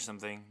Bunny or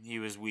something. He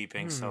was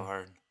weeping so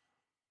hard.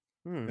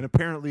 And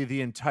apparently the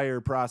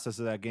entire process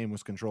of that game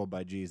was controlled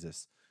by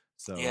Jesus.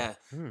 So Yeah,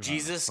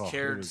 Jesus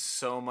cared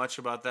so much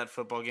about that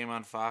football game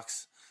on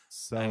Fox.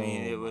 I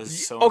mean, it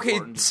was so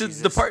important to so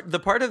Jesus. the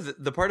part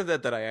of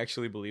that I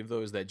actually believe,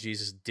 though, is that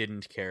Jesus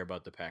didn't care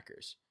about the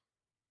Packers.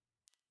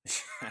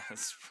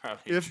 That's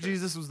probably if true.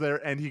 Jesus was there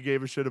and he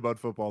gave a shit about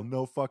football,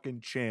 no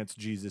fucking chance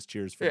Jesus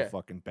cheers for the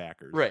fucking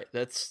Packers. Right.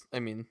 That's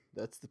the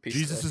piece.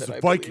 Jesus is that a I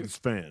Vikings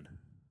believe. fan.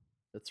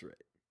 That's right.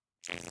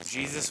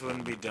 Jesus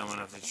wouldn't be dumb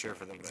enough to cheer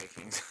for the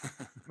Vikings.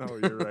 No,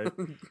 you're right.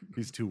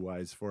 He's too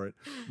wise for it.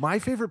 My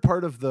favorite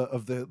part of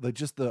the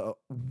just the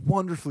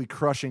wonderfully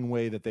crushing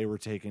way that they were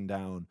taken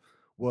down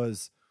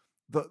was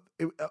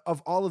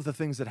of all of the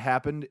things that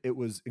happened, it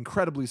was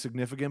incredibly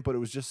significant, but it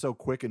was just so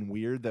quick and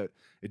weird that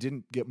it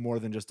didn't get more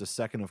than just a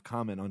second of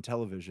comment on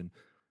television.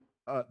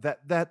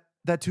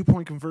 That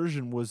 2-point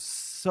conversion was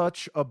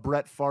such a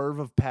Brett Favre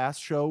of pass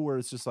show where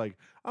it's just like,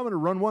 I'm going to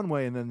run one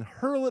way and then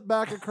hurl it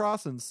back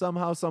across and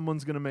somehow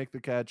someone's going to make the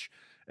catch.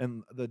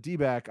 And the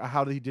D-back,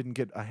 how he didn't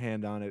get a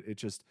hand on it. It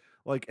just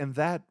like, and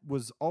that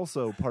was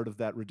also part of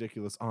that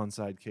ridiculous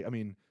onside kick. I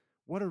mean,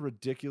 what a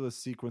ridiculous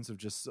sequence of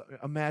just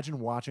imagine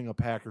watching a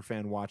Packer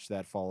fan watch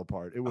that fall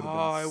apart. It would have been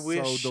I wish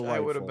so delightful. I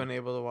would have been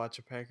able to watch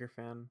a Packer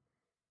fan.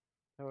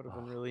 That would have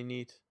been really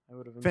neat. I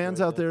would have Fans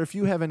enjoyed out that. there, if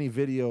you have any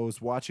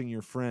videos watching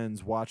your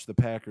friends watch the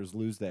Packers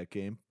lose that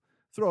game,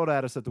 throw it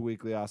at us at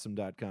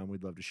theweeklyawesome.com.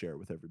 We'd love to share it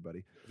with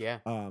everybody. Yeah.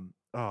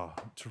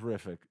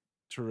 Terrific.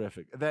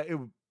 That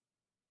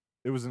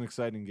it was an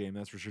exciting game,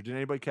 that's for sure. Did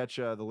anybody catch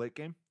the late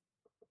game?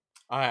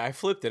 I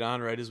flipped it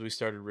on right as we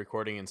started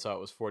recording and saw it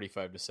was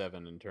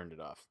 45-7 and turned it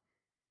off.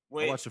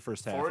 Wait, I watched the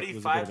first half. It was a bit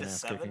of 45 an to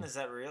ass 7? kicking. Is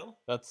that real?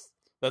 That's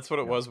what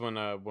it was when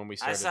we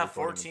started. I saw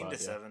recording 14 the to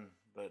pod, yeah. 7,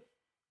 but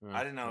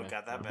I didn't know it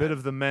got that A bad. bit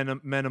of the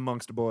men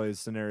amongst boys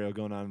scenario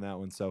going on in that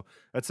one. So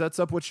that sets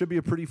up what should be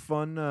a pretty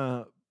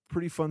fun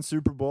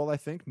Super Bowl, I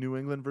think. New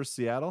England versus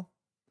Seattle.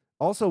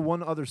 Also,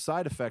 one other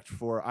side effect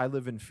for I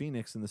live in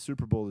Phoenix and the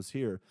Super Bowl is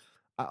here.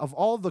 Of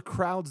all the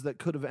crowds that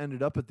could have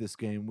ended up at this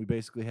game, we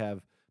basically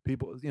have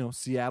people,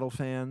 Seattle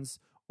fans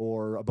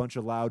or a bunch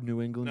of loud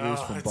New Englanders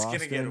from it's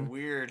Boston. gonna get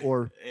weird.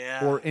 Or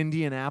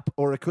Indianapolis,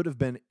 or it could have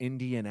been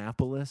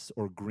Indianapolis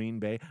or Green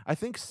Bay. I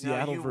think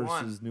Seattle you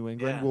versus won. New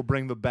England Yeah. will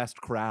bring the best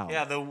crowd.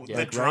 Yeah, the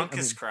Right?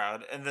 drunkest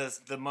crowd and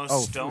the most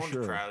for stoned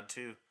sure. crowd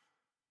too.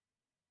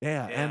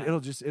 Yeah, and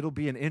Yeah. it'll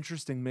be an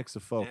interesting mix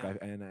of folk. Yeah.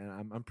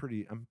 I'm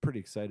pretty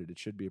excited. It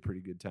should be a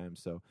pretty good time.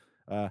 So,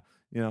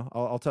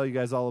 I'll tell you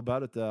guys all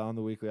about it on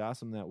the Weekly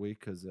Awesome that week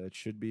because it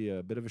should be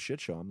a bit of a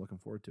shit show. I'm looking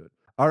forward to it.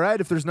 All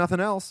right, if there's nothing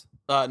else,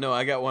 No,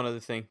 I got one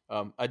other thing.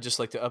 I'd just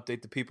like to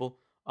update the people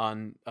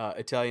on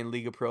Italian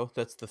Liga Pro.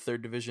 That's the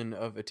third division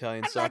of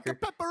Italian soccer.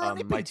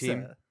 My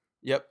team,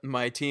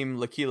 my team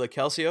L'Aquila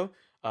Calcio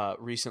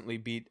recently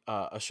beat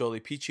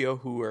Ascioli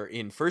Picchio, who are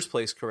in first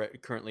place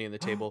currently in the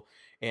table,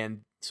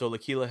 and so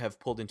L'Aquila have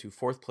pulled into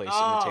fourth place in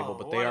the table,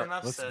 but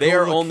they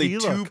are only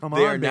L'Aquila. two. Come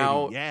They on, are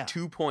now baby.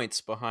 2 points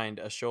behind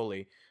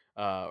Ascioli,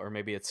 or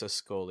maybe it's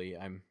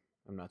Ascoli. I'm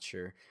not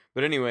sure,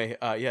 but anyway,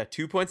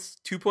 2 points,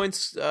 2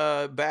 points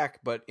back,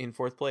 but in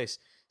fourth place.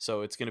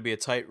 So it's going to be a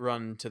tight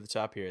run to the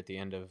top here at the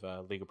end of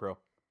Liga Pro.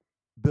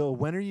 Bill,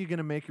 when are you going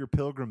to make your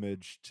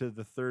pilgrimage to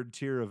the third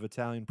tier of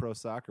Italian pro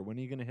soccer? When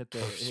are you going to hit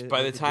the?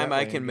 By the time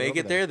I jet can and make get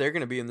it over there, they're going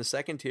to be in the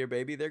second tier,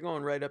 baby. They're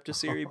going right up to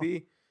Serie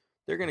B.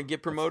 They're going to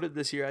get promoted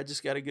this year. I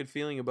just got a good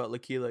feeling about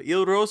L'Aquila.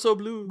 Il Rosso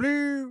Blu.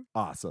 Blue.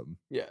 Awesome.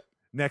 Yeah.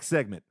 Next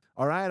segment.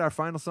 All right, our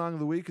final song of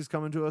the week is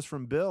coming to us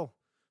from Bill.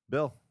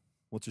 Bill,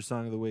 what's your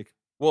song of the week?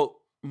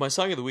 Well, my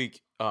song of the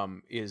week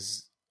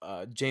is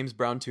James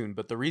Brown tune,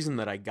 but the reason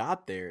that I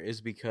got there is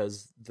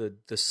because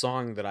the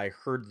song that I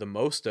heard the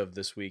most of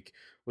this week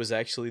was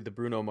actually the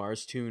Bruno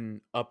Mars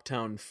tune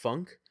Uptown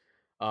Funk.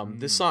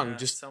 This song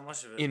just so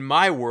much of it. in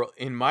my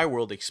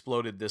world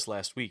exploded this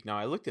last week. Now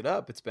I looked it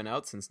up; it's been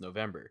out since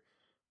November,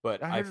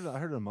 But I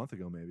heard it a month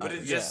ago, maybe. But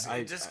it just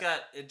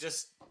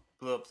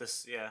blew up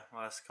this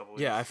last couple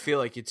weeks. Yeah, I feel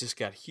like it just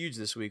got huge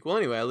this week. Well,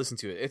 anyway, I listened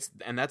to it.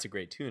 And that's a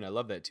great tune. I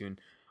love that tune.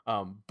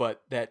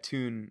 But that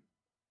tune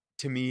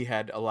to me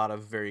had a lot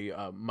of very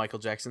Michael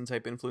Jackson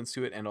type influence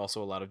to it, and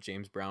also a lot of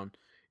James Brown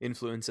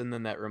influence. And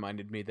then that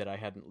reminded me that I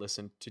hadn't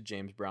listened to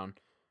James Brown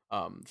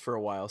for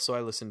a while, so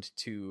I listened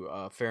to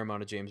a fair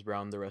amount of James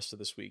Brown the rest of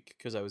this week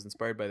because I was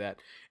inspired by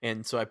that.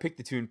 And so I picked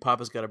the tune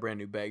 "Papa's Got a Brand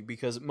New Bag"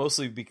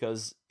 mostly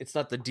because it's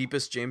not the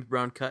deepest James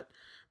Brown cut,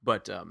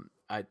 but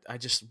I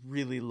just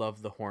really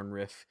love the horn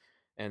riff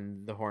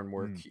and the horn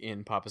work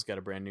in "Papa's Got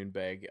a Brand New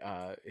Bag."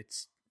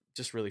 It's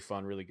just really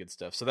fun, really good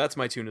stuff. So that's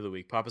my tune of the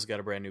week: "Papa's Got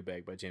a Brand New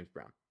Bag" by James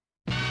Brown.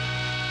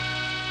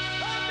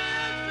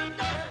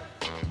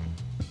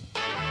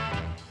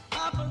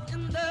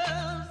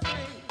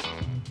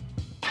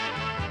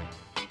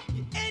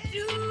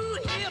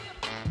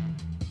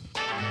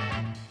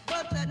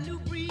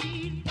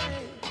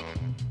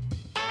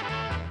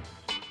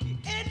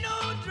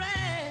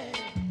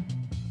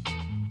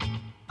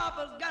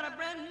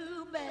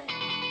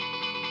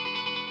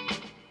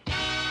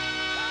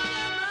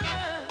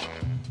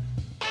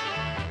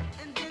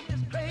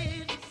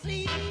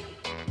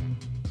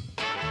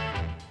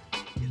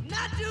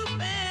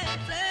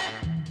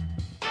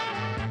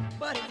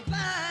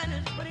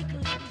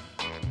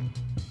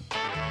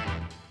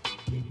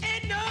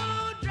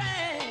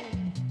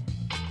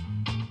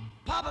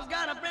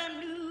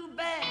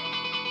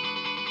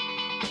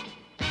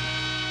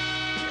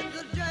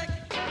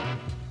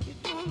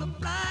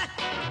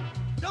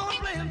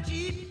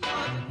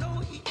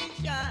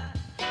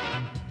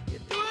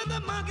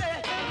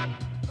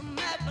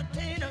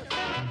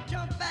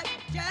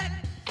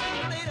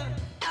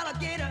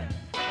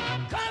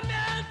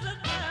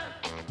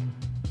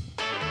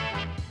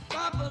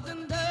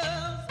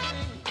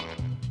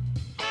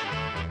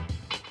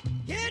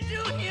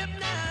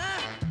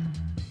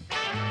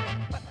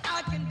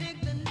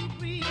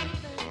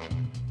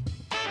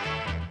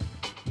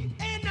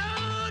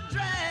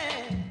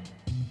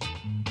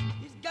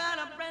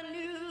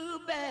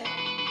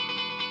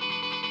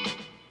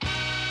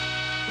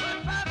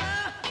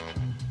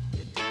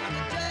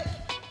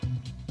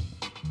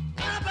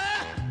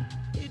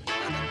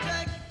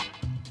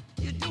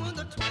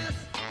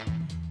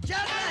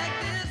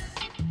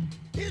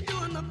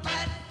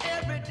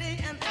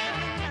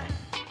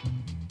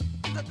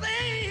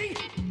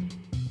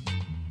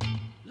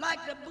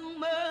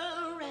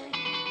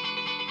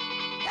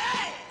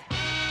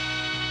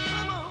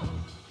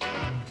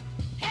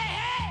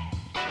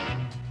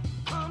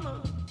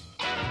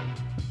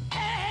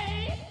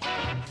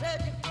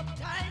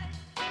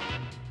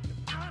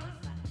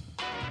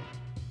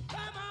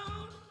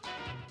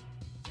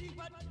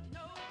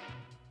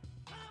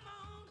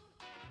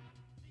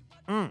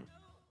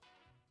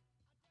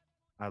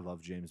 I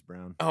love James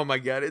Brown. Oh my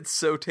God, it's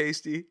so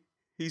tasty.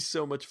 He's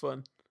so much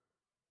fun.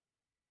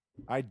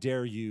 I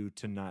dare you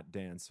to not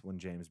dance when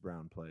James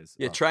Brown plays.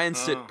 Yeah, try and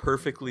sit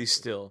perfectly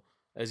still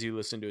as you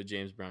listen to a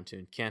James Brown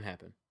tune. Can't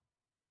happen.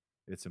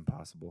 It's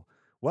impossible.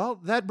 Well,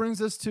 that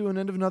brings us to an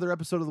end of another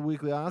episode of the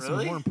Weekly Awesome.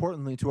 Really? More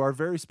importantly, to our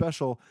very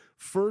special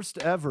first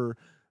ever,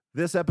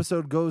 this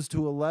episode goes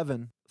to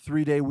 11,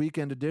 3-day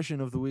weekend edition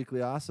of the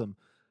Weekly Awesome.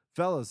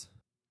 Fellas,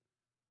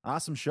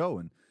 awesome show.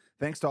 And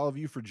thanks to all of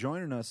you for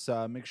joining us.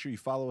 Make sure you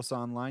follow us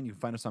online. You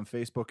can find us on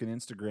Facebook and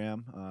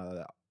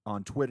Instagram.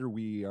 On Twitter,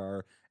 we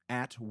are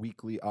at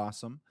Weekly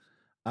Awesome.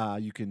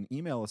 You can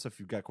email us if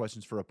you've got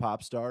questions for a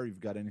pop star,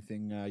 you've got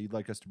anything you'd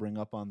like us to bring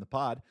up on the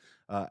pod,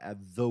 at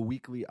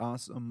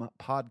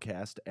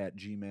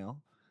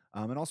theweeklyawesomepodcast@gmail.com.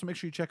 And also make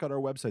sure you check out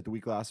our website,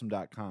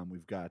 theweeklyawesome.com.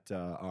 We've got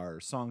our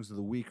songs of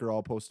the week are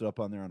all posted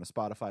up on there on a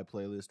Spotify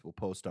playlist. We'll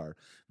post our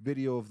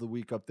video of the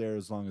week up there,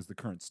 as long as the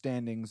current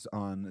standings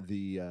on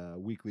the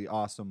Weekly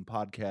Awesome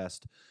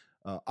podcast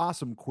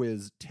Awesome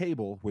Quiz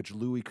table, which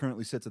Louis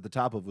currently sits at the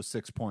top of with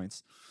 6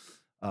 points.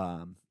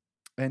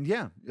 And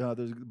yeah,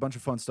 there's a bunch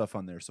of fun stuff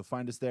on there. So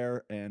find us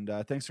there. And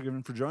thanks for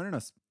joining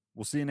us.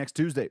 We'll see you next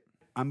Tuesday.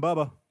 I'm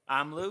Bubba.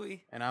 I'm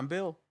Louie. And I'm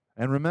Bill.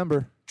 And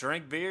remember,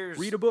 Drink beers.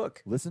 Read a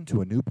book. listen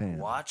to a new band.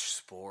 Watch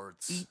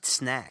sports. Eat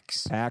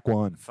snacks. Pack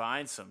one.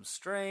 Find some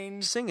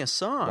strange. Sing a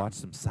song. Watch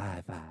some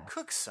sci-fi.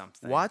 Cook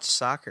something. Watch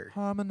soccer.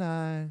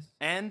 Harmonize.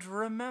 And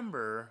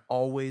remember.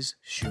 Always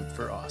shoot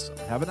for awesome.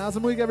 Have an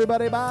awesome week,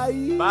 everybody.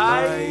 Bye.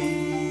 Bye.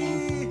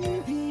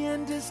 The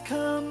end has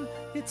come,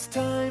 it's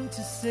time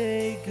to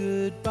say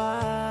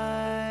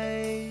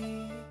goodbye.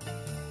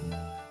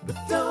 But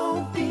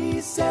don't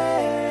be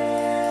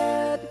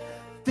sad,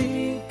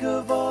 think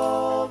of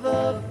all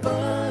the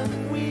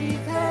fun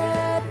we've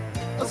had.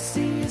 I'll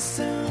see you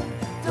soon,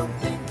 don't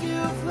think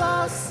you've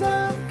lost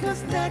some,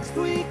 'cause next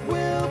week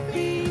will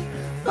be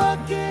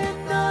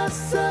fucking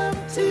awesome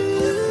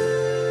too.